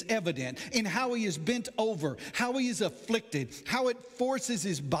physically it's evident in how he is bent over, how he is afflicted, how it forces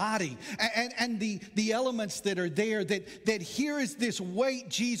his body, and the elements that are there, that here is this weight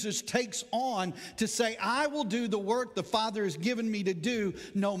Jesus takes on to say, I will do the work the Father has given me to do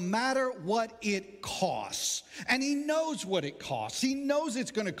no matter what it costs. And he knows what it costs. He knows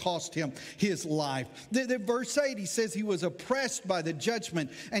it's going to cost him his life. The verse 8, he says he was oppressed by the judgment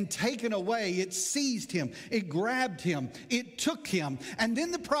and taken away. It seized him. It grabbed him. It took him. And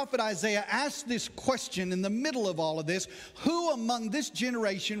then the prophet Isaiah asked this question in the middle of all of this: who among this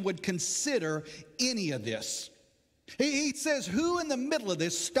generation would consider any of this? He says, who in the middle of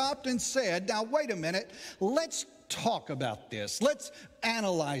this stopped and said, now wait a minute, let's talk about this. Let's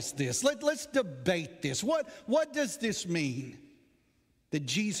analyze this. Let's debate this. What does this mean? That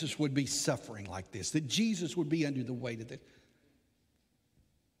Jesus would be suffering like this, that Jesus would be under the weight of this.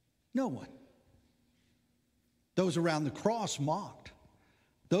 No one. Those around the cross mocked.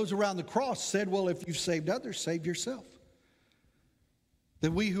 Those around the cross said, well, if you've saved others, save yourself.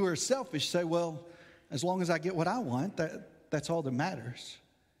 That we who are selfish say, well, as long as I get what I want, that's all that matters.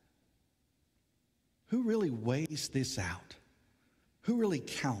 Who really weighs this out? Who really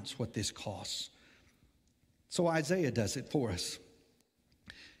counts what this costs? So Isaiah does it for us.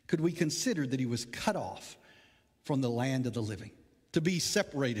 Could we consider that he was cut off from the land of the living? To be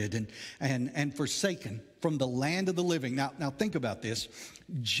separated and forsaken from the land of the living. Now think about this.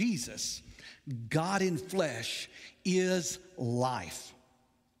 Jesus, God in flesh, is life.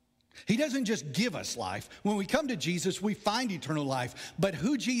 He doesn't just give us life. When we come to Jesus, we find eternal life. But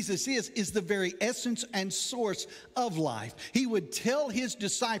who Jesus is the very essence and source of life. He would tell his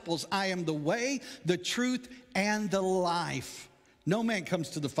disciples, I am the way, the truth, and the life. No man comes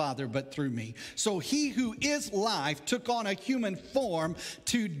to the Father but through me. So he who is life took on a human form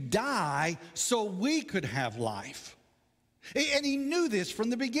to die so we could have life. And he knew this from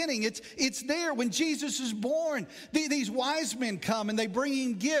the beginning. It's there when Jesus is born. These wise men come and they bring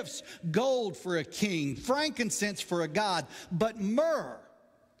him gifts. Gold for a king, frankincense for a god. But myrrh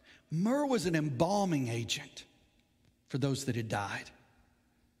was an embalming agent for those that had died.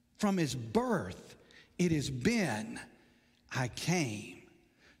 From his birth, it has been, I came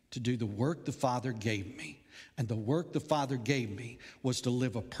to do the work the Father gave me. And the work the Father gave me was to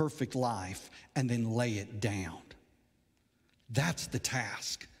live a perfect life and then lay it down. That's the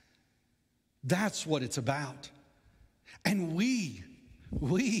task. That's what it's about. And we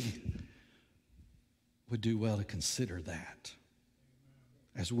would do well to consider that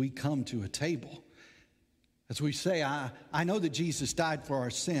as we come to a table. As we say, I know that Jesus died for our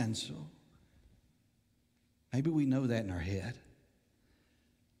sins. So maybe we know that in our head.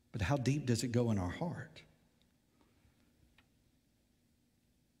 But how deep does it go in our heart?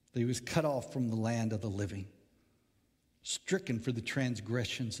 That he was cut off from the land of the living. Stricken for the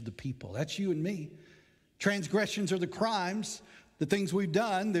transgressions of the people. That's you and me. Transgressions are the crimes, the things we've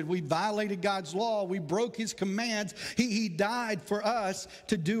done, that we violated God's law, we broke his commands. He died for us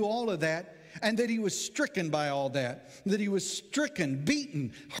to do all of that, and that he was stricken by all that. That he was stricken,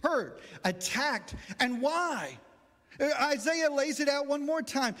 beaten, hurt, attacked. And why? Isaiah lays it out one more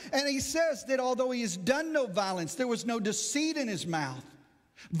time, and he says that although he has done no violence, there was no deceit in his mouth.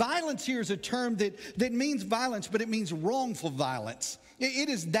 Violence here is a term that means violence, but it means wrongful violence. It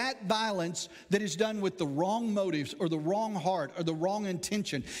is that violence that is done with the wrong motives or the wrong heart or the wrong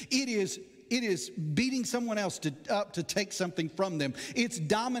intention. It is beating someone else up to take something from them. It's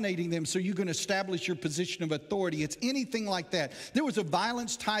dominating them so you can establish your position of authority. It's anything like that. There was a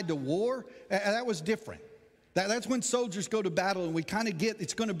violence tied to war. That was different. That's when soldiers go to battle and we kind of get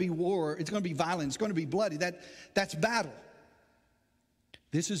it's going to be war, it's going to be violent, it's going to be bloody. That's battle.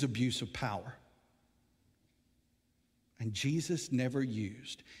 This is abuse of power. And Jesus never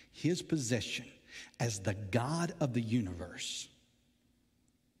used his position as the God of the universe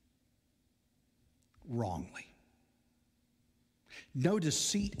wrongly. No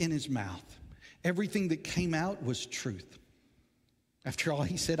deceit in his mouth. Everything that came out was truth. After all,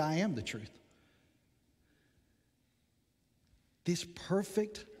 he said, I am the truth. This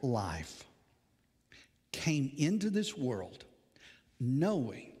perfect life came into this world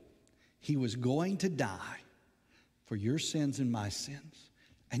knowing he was going to die for your sins and my sins.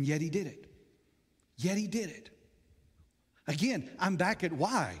 And yet he did it. Yet he did it. Again, I'm back at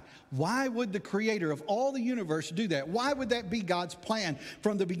why. Why would the creator of all the universe do that? Why would that be God's plan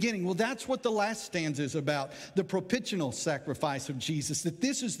from the beginning? Well, that's what the last stanza is about, the propitial sacrifice of Jesus, that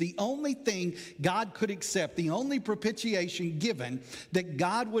this is the only thing God could accept, the only propitiation given that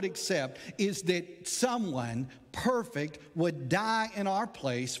God would accept is that someone perfect would die in our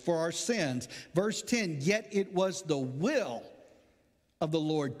place for our sins. Verse 10, yet it was the will of the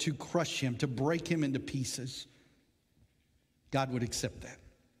Lord to crush him, to break him into pieces. God would accept that.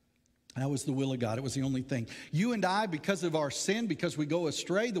 That was the will of God. It was the only thing. You and I, because of our sin, because we go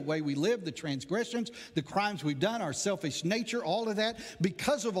astray, the way we live, the transgressions, the crimes we've done, our selfish nature, all of that,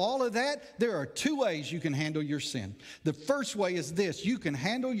 because of all of that, there are two ways you can handle your sin. The first way is this: you can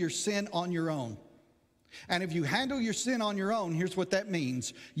handle your sin on your own. And if you handle your sin on your own, here's what that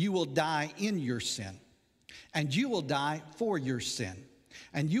means. You will die in your sin. And you will die for your sin.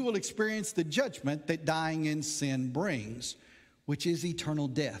 And you will experience the judgment that dying in sin brings, which is eternal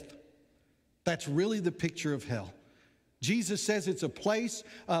death. That's really the picture of hell. Jesus says it's a place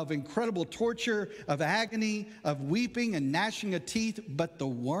of incredible torture, of agony, of weeping and gnashing of teeth, but the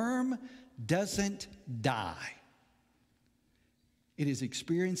worm doesn't die. It is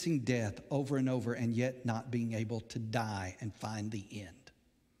experiencing death over and over and yet not being able to die and find the end.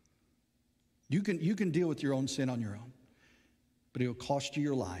 You can deal with your own sin on your own, but it will cost you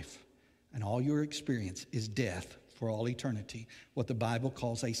your life, and all your experience is death for all eternity, what the Bible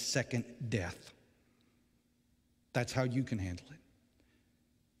calls a second death. That's how you can handle it.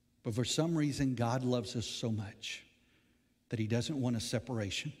 But for some reason, God loves us so much that he doesn't want a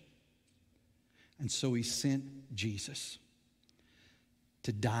separation. And so he sent Jesus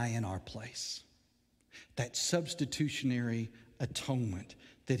to die in our place. That substitutionary atonement,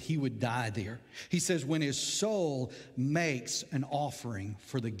 that he would die there. He says when his soul makes an offering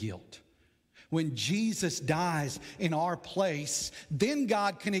for the guilt. When Jesus dies in our place, then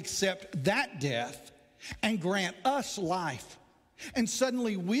God can accept that death and grant us life. And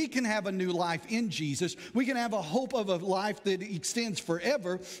suddenly we can have a new life in Jesus. We can have a hope of a life that extends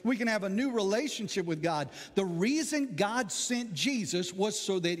forever. We can have a new relationship with God. The reason God sent Jesus was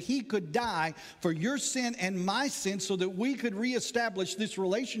so that he could die for your sin and my sin, so that we could reestablish this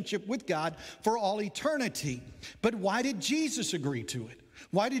relationship with God for all eternity. But why did Jesus agree to it?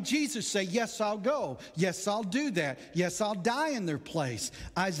 Why did Jesus say, yes, I'll go. Yes, I'll do that. Yes, I'll die in their place.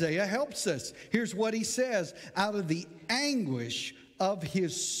 Isaiah helps us. Here's what he says. Out of the anguish of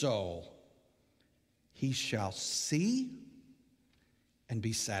his soul, he shall see and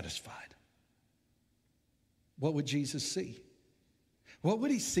be satisfied. What would Jesus see? What would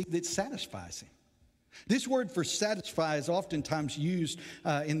he see that satisfies him? This word for satisfy is oftentimes used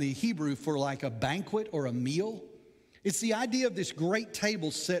in the Hebrew for like a banquet or a meal. It's the idea of this great table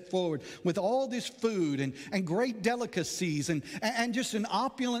set forward with all this food and great delicacies and just an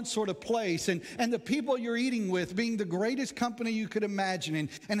opulent sort of place, and the people you're eating with being the greatest company you could imagine,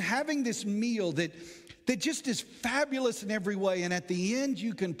 and having this meal that just is fabulous in every way. And at the end,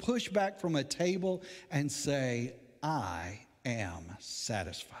 you can push back from a table and say, I am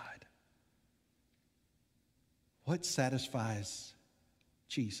satisfied. What satisfies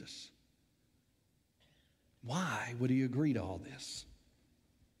Jesus? Why would he agree to all this?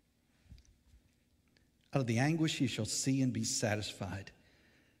 Out of the anguish he shall see and be satisfied.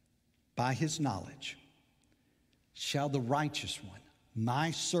 By his knowledge shall the righteous one, my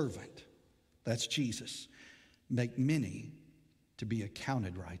servant, that's Jesus, make many to be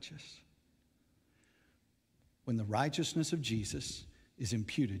accounted righteous. When the righteousness of Jesus is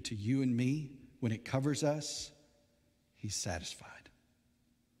imputed to you and me, when it covers us, he's satisfied.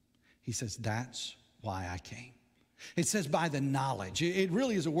 He says, that's why I came. It says by the knowledge. It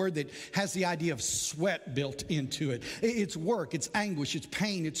really is a word that has the idea of sweat built into it. It's work, it's anguish, it's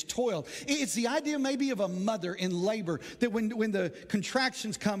pain, it's toil. It's the idea maybe of a mother in labor, that when the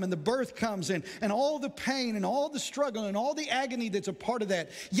contractions come and the birth comes and all the pain and all the struggle and all the agony that's a part of that,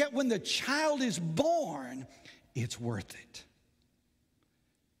 yet when the child is born, it's worth it.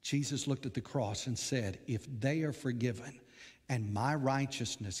 Jesus looked at the cross and said, if they are forgiven and my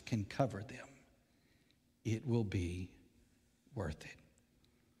righteousness can cover them, it will be worth it.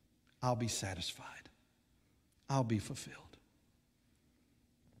 I'll be satisfied. I'll be fulfilled.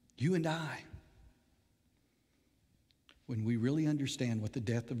 You and I, when we really understand what the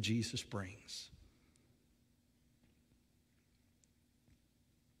death of Jesus brings,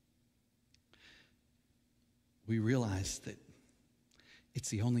 we realize that it's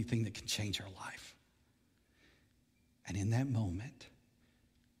the only thing that can change our life. And in that moment,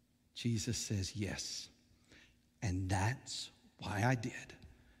 Jesus says, yes. And that's why I did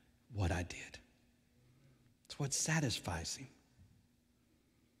what I did. It's what satisfies him.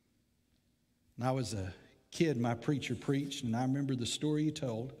 When I was a kid, my preacher preached, and I remember the story he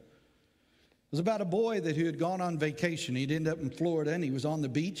told. It was about a boy who had gone on vacation. He'd ended up in Florida, and he was on the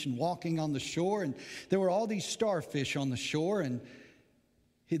beach and walking on the shore, and there were all these starfish on the shore, and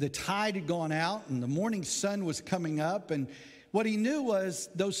the tide had gone out, and the morning sun was coming up, and what he knew was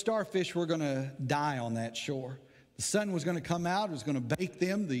those starfish were going to die on that shore. The sun was going to come out, it was going to bake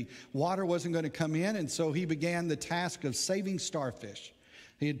them, the water wasn't going to come in, and so he began the task of saving starfish.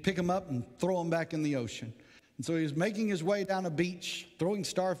 He'd pick them up and throw them back in the ocean. And so he was making his way down a beach, throwing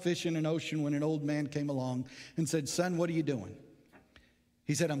starfish in an ocean, when an old man came along and said, "Son, what are you doing?"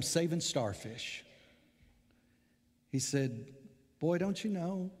 He said, "I'm saving starfish." He said, "Boy, don't you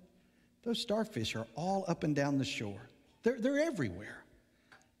know, those starfish are all up and down the shore. They're everywhere.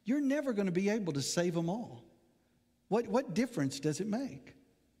 You're never going to be able to save them all. What difference does it make?"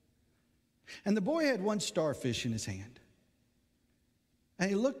 And the boy had one starfish in his hand. And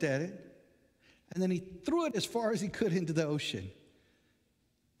he looked at it, and then he threw it as far as he could into the ocean.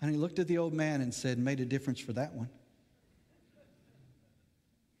 And he looked at the old man and said, "Made a difference for that one."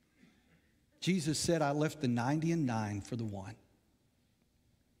 Jesus said, "I left the 99 for the one."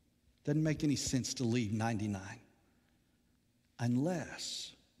 Doesn't make any sense to leave 99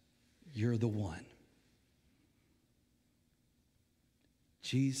 unless you're the one.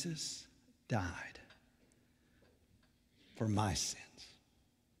 Jesus died for my sins.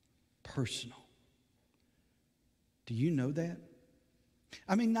 Personal. Do you know that?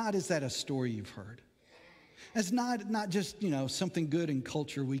 I mean, not is that a story you've heard. It's not just, something good in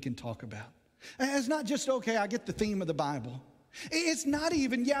culture we can talk about. It's not just, okay, I get the theme of the Bible. It's not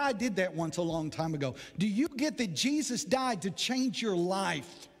even, yeah, I did that once a long time ago. Do you get that Jesus died to change your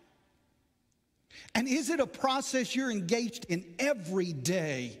life? And is it a process you're engaged in every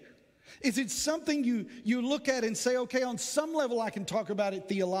day? Is it something you look at and say, okay, on some level I can talk about it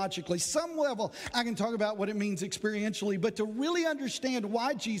theologically, some level I can talk about what it means experientially, but to really understand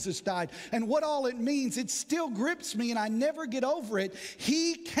why Jesus died and what all it means, it still grips me and I never get over it.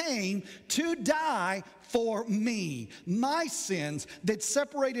 He came to die for me, my sins that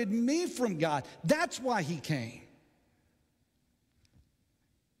separated me from God. That's why he came.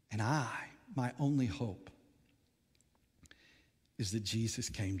 And my only hope is that Jesus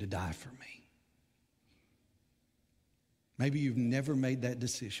came to die for me. Maybe you've never made that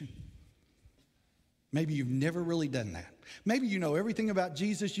decision. Maybe you've never really done that. Maybe you know everything about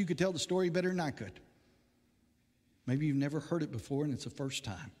Jesus. You could tell the story better than I could. Maybe you've never heard it before and it's the first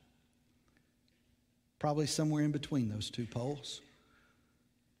time. Probably somewhere in between those two poles.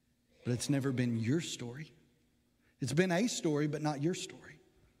 But it's never been your story. It's been a story, but not your story.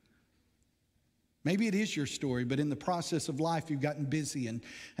 Maybe it is your story, but in the process of life, you've gotten busy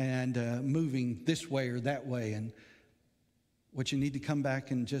and moving this way or that way. And what you need to come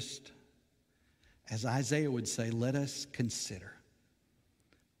back and just, as Isaiah would say, let us consider.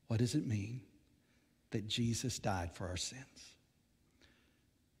 What does it mean that Jesus died for our sins?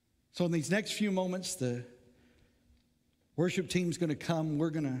 So in these next few moments, the worship team's going to come. We're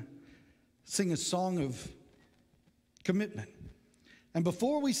going to sing a song of commitment. And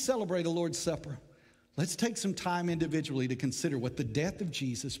before we celebrate the Lord's Supper, let's take some time individually to consider what the death of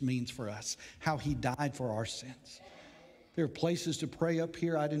Jesus means for us, how he died for our sins. There are places to pray up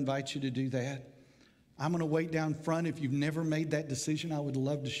here. I'd invite you to do that. I'm going to wait down front. If you've never made that decision, I would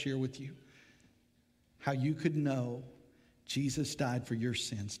love to share with you how you could know Jesus died for your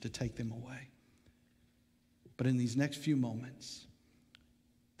sins to take them away. But in these next few moments,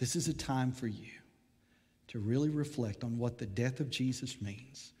 this is a time for you to really reflect on what the death of Jesus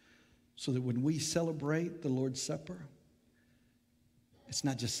means, so that when we celebrate the Lord's Supper, it's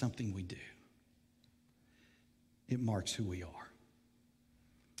not just something we do. It marks who we are.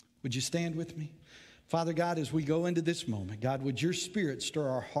 Would you stand with me? Father God, as we go into this moment, God, would your Spirit stir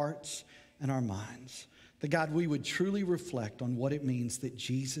our hearts and our minds, that God, we would truly reflect on what it means that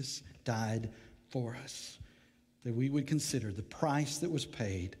Jesus died for us, that we would consider the price that was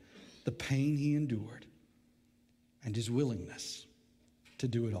paid, the pain he endured, and his willingness to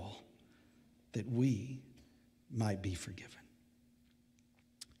do it all, that we might be forgiven.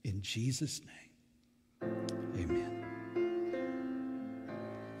 In Jesus' name, amen.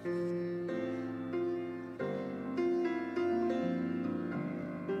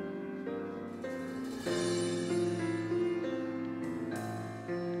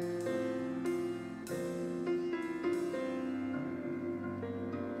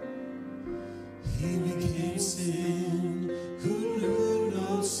 He became sin, who knew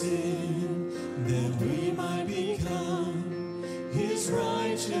no sin, that we might become his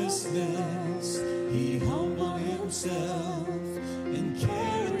righteousness. He humbled himself and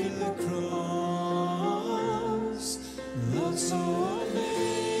carried the cross. Love so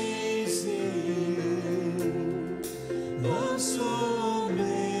amazing, love so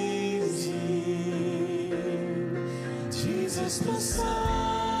amazing, Jesus Messiah.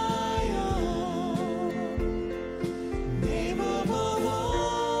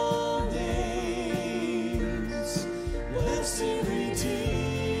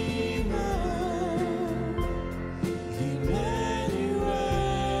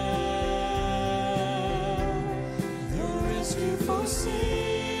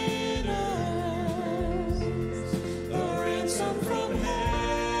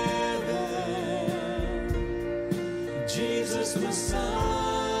 Jesus Messiah,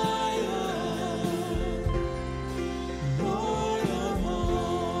 Lord of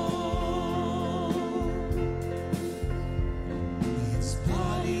all. His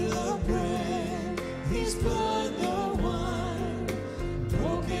body the bread, his blood the wine,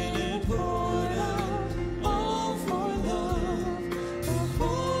 broken and poured out, all for love. The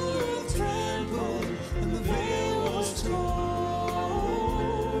whole earth trembled and the veil was torn.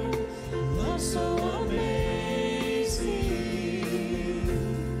 Love so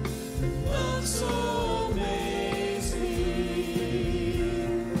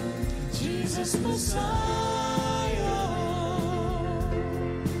Messiah,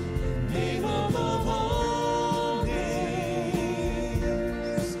 name above all names,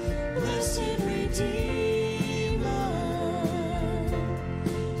 blessed Redeemer,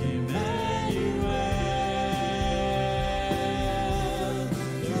 Emmanuel,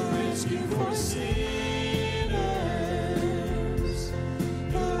 the rescue for sinners,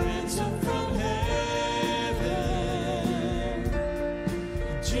 the ransom from heaven,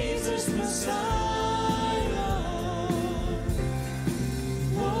 Jesus Messiah.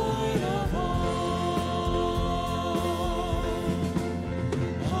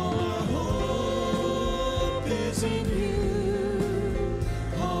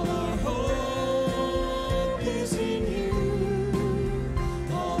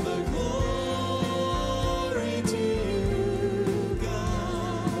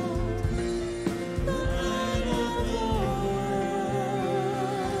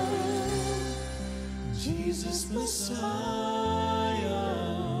 Jesus Messiah,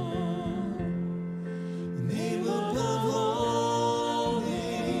 name above all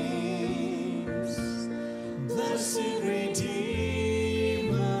names, blessed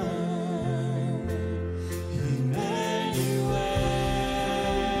Redeemer, Emmanuel,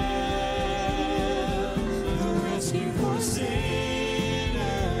 the rescue for sinners,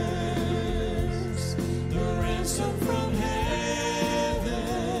 the ransom from heaven,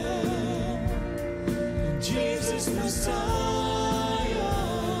 Jesus Messiah,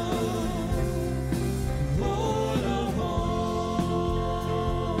 Lord of all.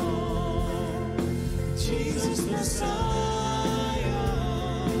 Jesus Messiah,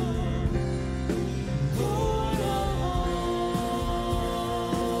 Lord of all.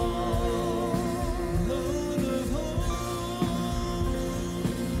 Lord of all.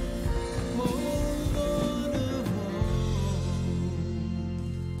 Oh, Lord of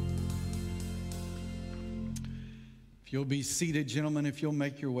If you'll be seated, gentlemen, if you'll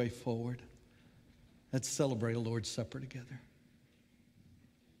make your way forward, let's celebrate a Lord's Supper together.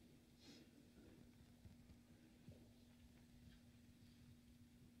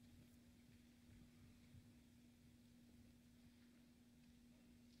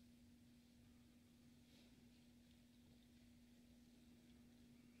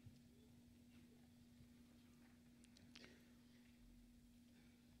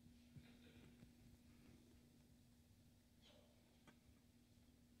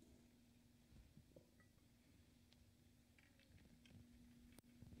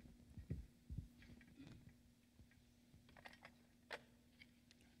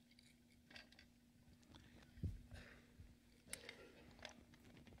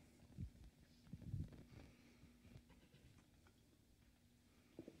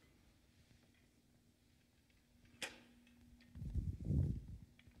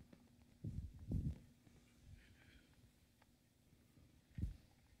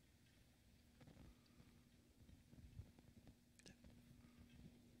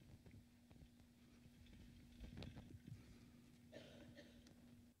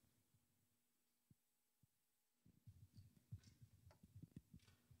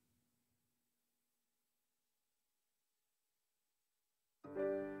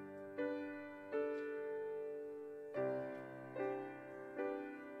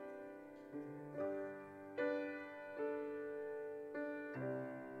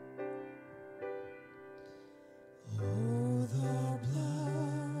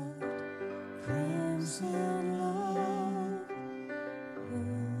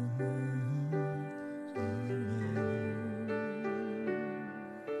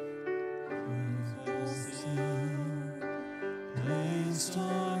 focused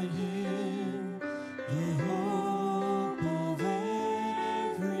on Him, the hope of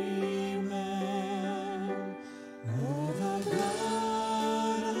every man. Oh, the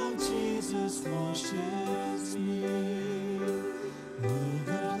blood of Jesus washes me. Oh,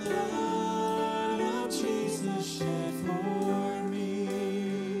 the blood of Jesus shed for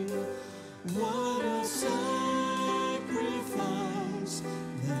me. What a sacrifice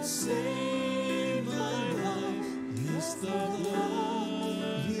that saved my life. Yes, the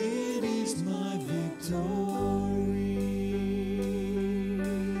blood, it is my victory.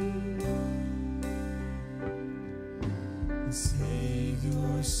 Save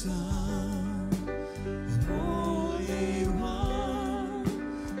your Son, the Holy One,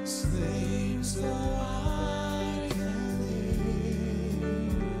 slain so I can live.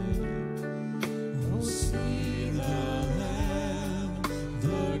 Oh, see the Lamb,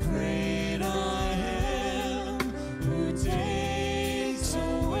 the great I am, who takes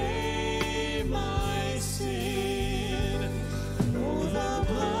away my sin. Oh, the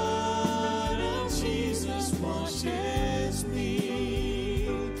blood of Jesus washes me.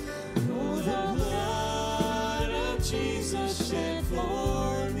 Oh, the blood of Jesus shed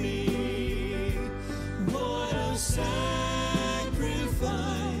for me. What a sacrifice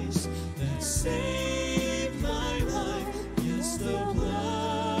that saved my life. Yes, the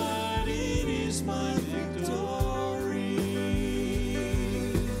blood, it is my victory.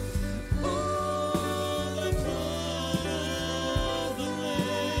 Oh, the blood of the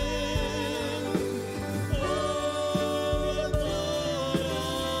Lamb. Oh, the blood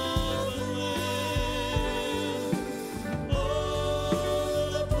of the Lamb. Oh,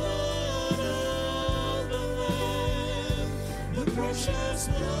 the blood of the Lamb. The precious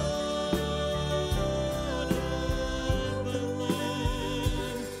blood of the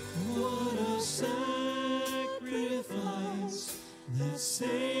Lamb. What a sacrifice that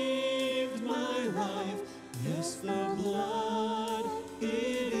saved my life. Yes, the blood,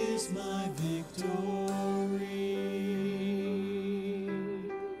 it is my victory.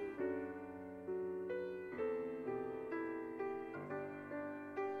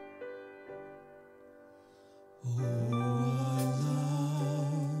 Oh, I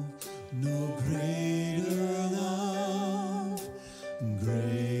love no greater love.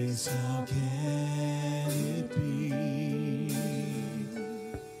 Grace, how can it be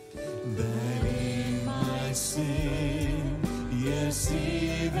that in my sin, yes,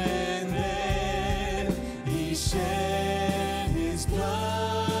 even then, He shed His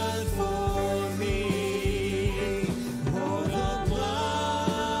blood for me. Oh, the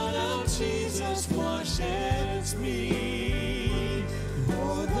blood of Jesus washes me.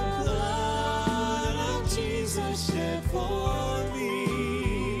 Oh, the blood of Jesus shed for me.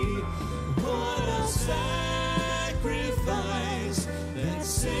 What a sacrifice that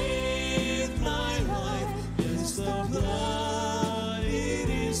saved my life. Yes, the blood, it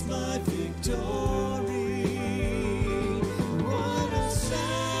is my victory. What a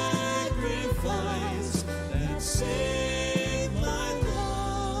sacrifice that saved my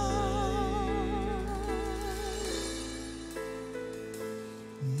life.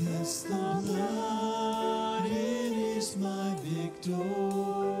 Yes, the blood, it is my victory.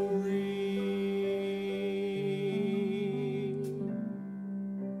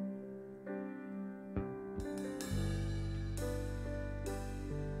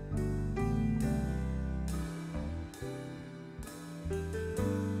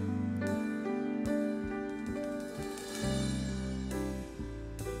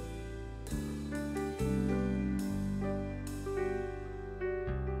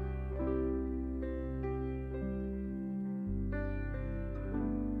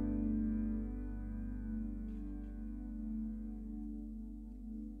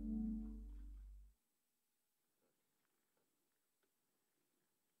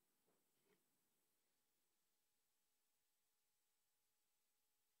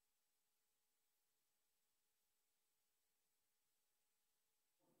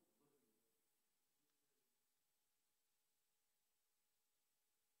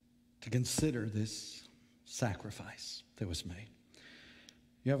 To consider this sacrifice that was made.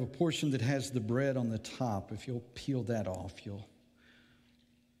 You have a portion that has the bread on the top. If you'll peel that off, you'll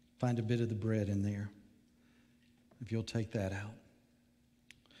find a bit of the bread in there. If you'll take that out.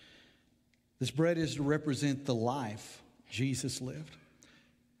 This bread is to represent the life Jesus lived.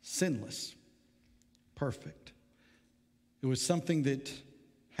 Sinless. Perfect. It was something that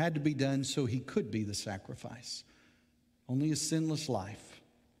had to be done so He could be the sacrifice. Only a sinless life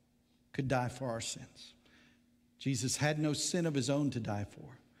could die for our sins. Jesus had no sin of His own to die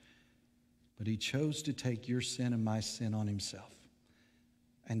for, but He chose to take your sin and my sin on Himself.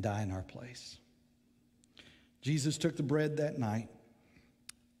 and die in our place. Jesus took the bread that night.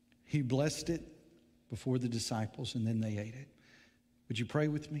 He blessed it before the disciples, and then they ate it. Would you pray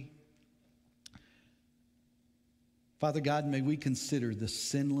with me? Father God, may we consider the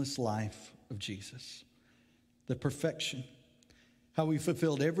sinless life of Jesus, the perfection, how we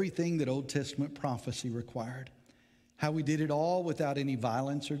fulfilled everything that Old Testament prophecy required, how we did it all without any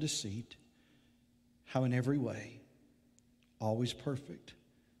violence or deceit, how in every way, always perfect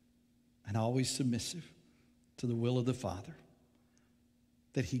and always submissive to the will of the Father,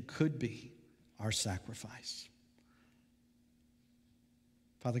 that he could be our sacrifice.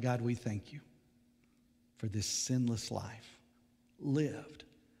 Father God, we thank you for this sinless life lived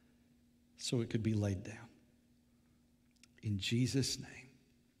so it could be laid down. In Jesus' name,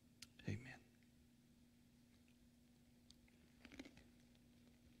 amen.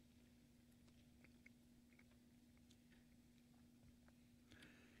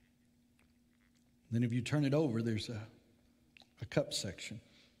 Then if you turn it over, there's a cup section.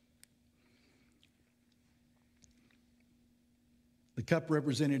 The cup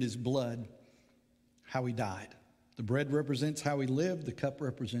represented his blood, how he died. The bread represents how he lived. The cup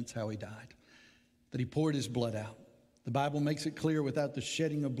represents how he died, that he poured his blood out. The Bible makes it clear without the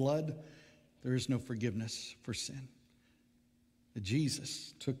shedding of blood, there is no forgiveness for sin. That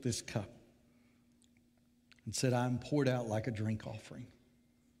Jesus took this cup and said, I am poured out like a drink offering.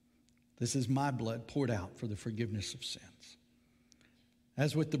 This is my blood poured out for the forgiveness of sins.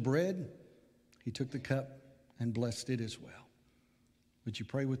 As with the bread, he took the cup and blessed it as well. Would you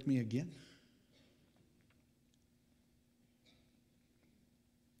pray with me again?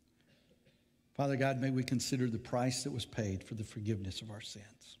 Father God, may we consider the price that was paid for the forgiveness of our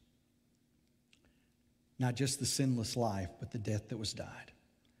sins. Not just the sinless life, but the death that was died.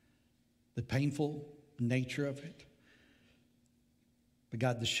 The painful nature of it. But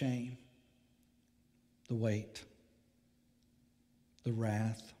God, the shame, the weight, the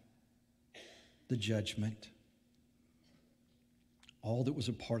wrath, the judgment, all that was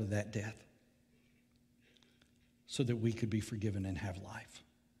a part of that death, so that we could be forgiven and have life.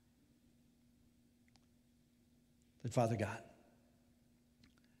 That, Father God,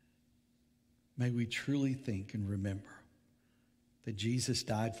 may we truly think and remember that Jesus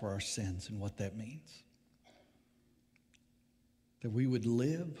died for our sins and what that means. That we would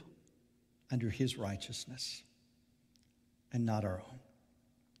live under his righteousness and not our own.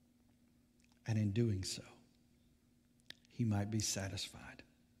 And in doing so, he might be satisfied.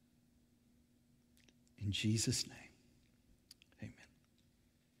 In Jesus' name, amen.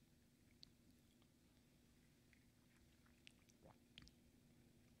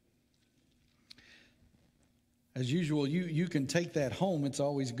 As usual, you can take that home. It's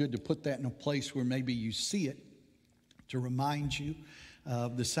always good to put that in a place where maybe you see it to remind you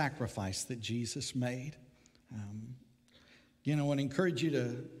of the sacrifice that Jesus made. I want to encourage you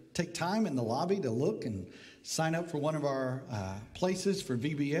to take time in the lobby to look and sign up for one of our places for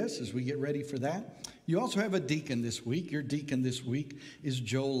VBS as we get ready for that. You also have a deacon this week. Your deacon this week is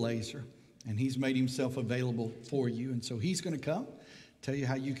Joel Laser, and he's made himself available for you. And so he's going to come, tell you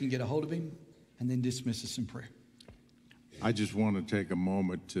how you can get a hold of him, and then dismiss us in prayer. I just want to take a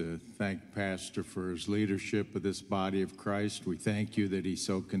moment to thank Pastor for his leadership of this body of Christ. We thank you that he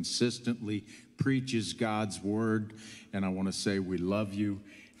so consistently preaches God's word. And I want to say we love you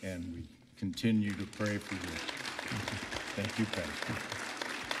and we continue to pray for you. Thank you, Pastor.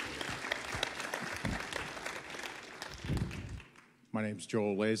 My name's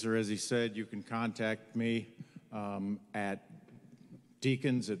Joel Laser. As he said, you can contact me at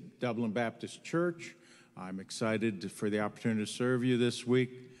Deacons at Dublin Baptist Church. I'm excited for the opportunity to serve you this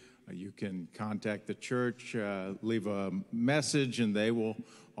week. You can contact the church, leave a message, and they will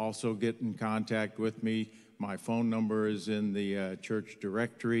also get in contact with me. My phone number is in the church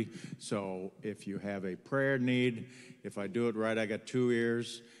directory, so if you have a prayer need, if I do it right, I got 2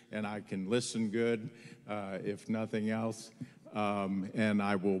 ears, and I can listen good, if nothing else. And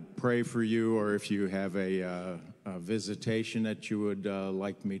I will pray for you, or if you have a visitation that you would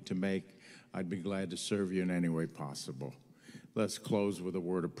like me to make, I'd be glad to serve you in any way possible. Let's close with a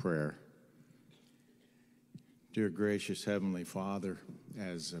word of prayer. Dear gracious Heavenly Father,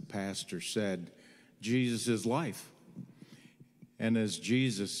 as a pastor said, Jesus is life. And as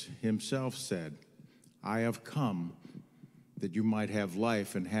Jesus himself said, I have come that you might have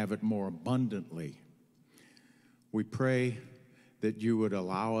life and have it more abundantly. We pray that you would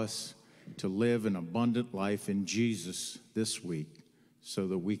allow us to live an abundant life in Jesus this week so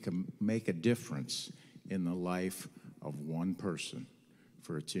that we can make a difference in the life of one person.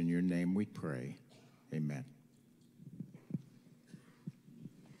 For it's in your name we pray. Amen.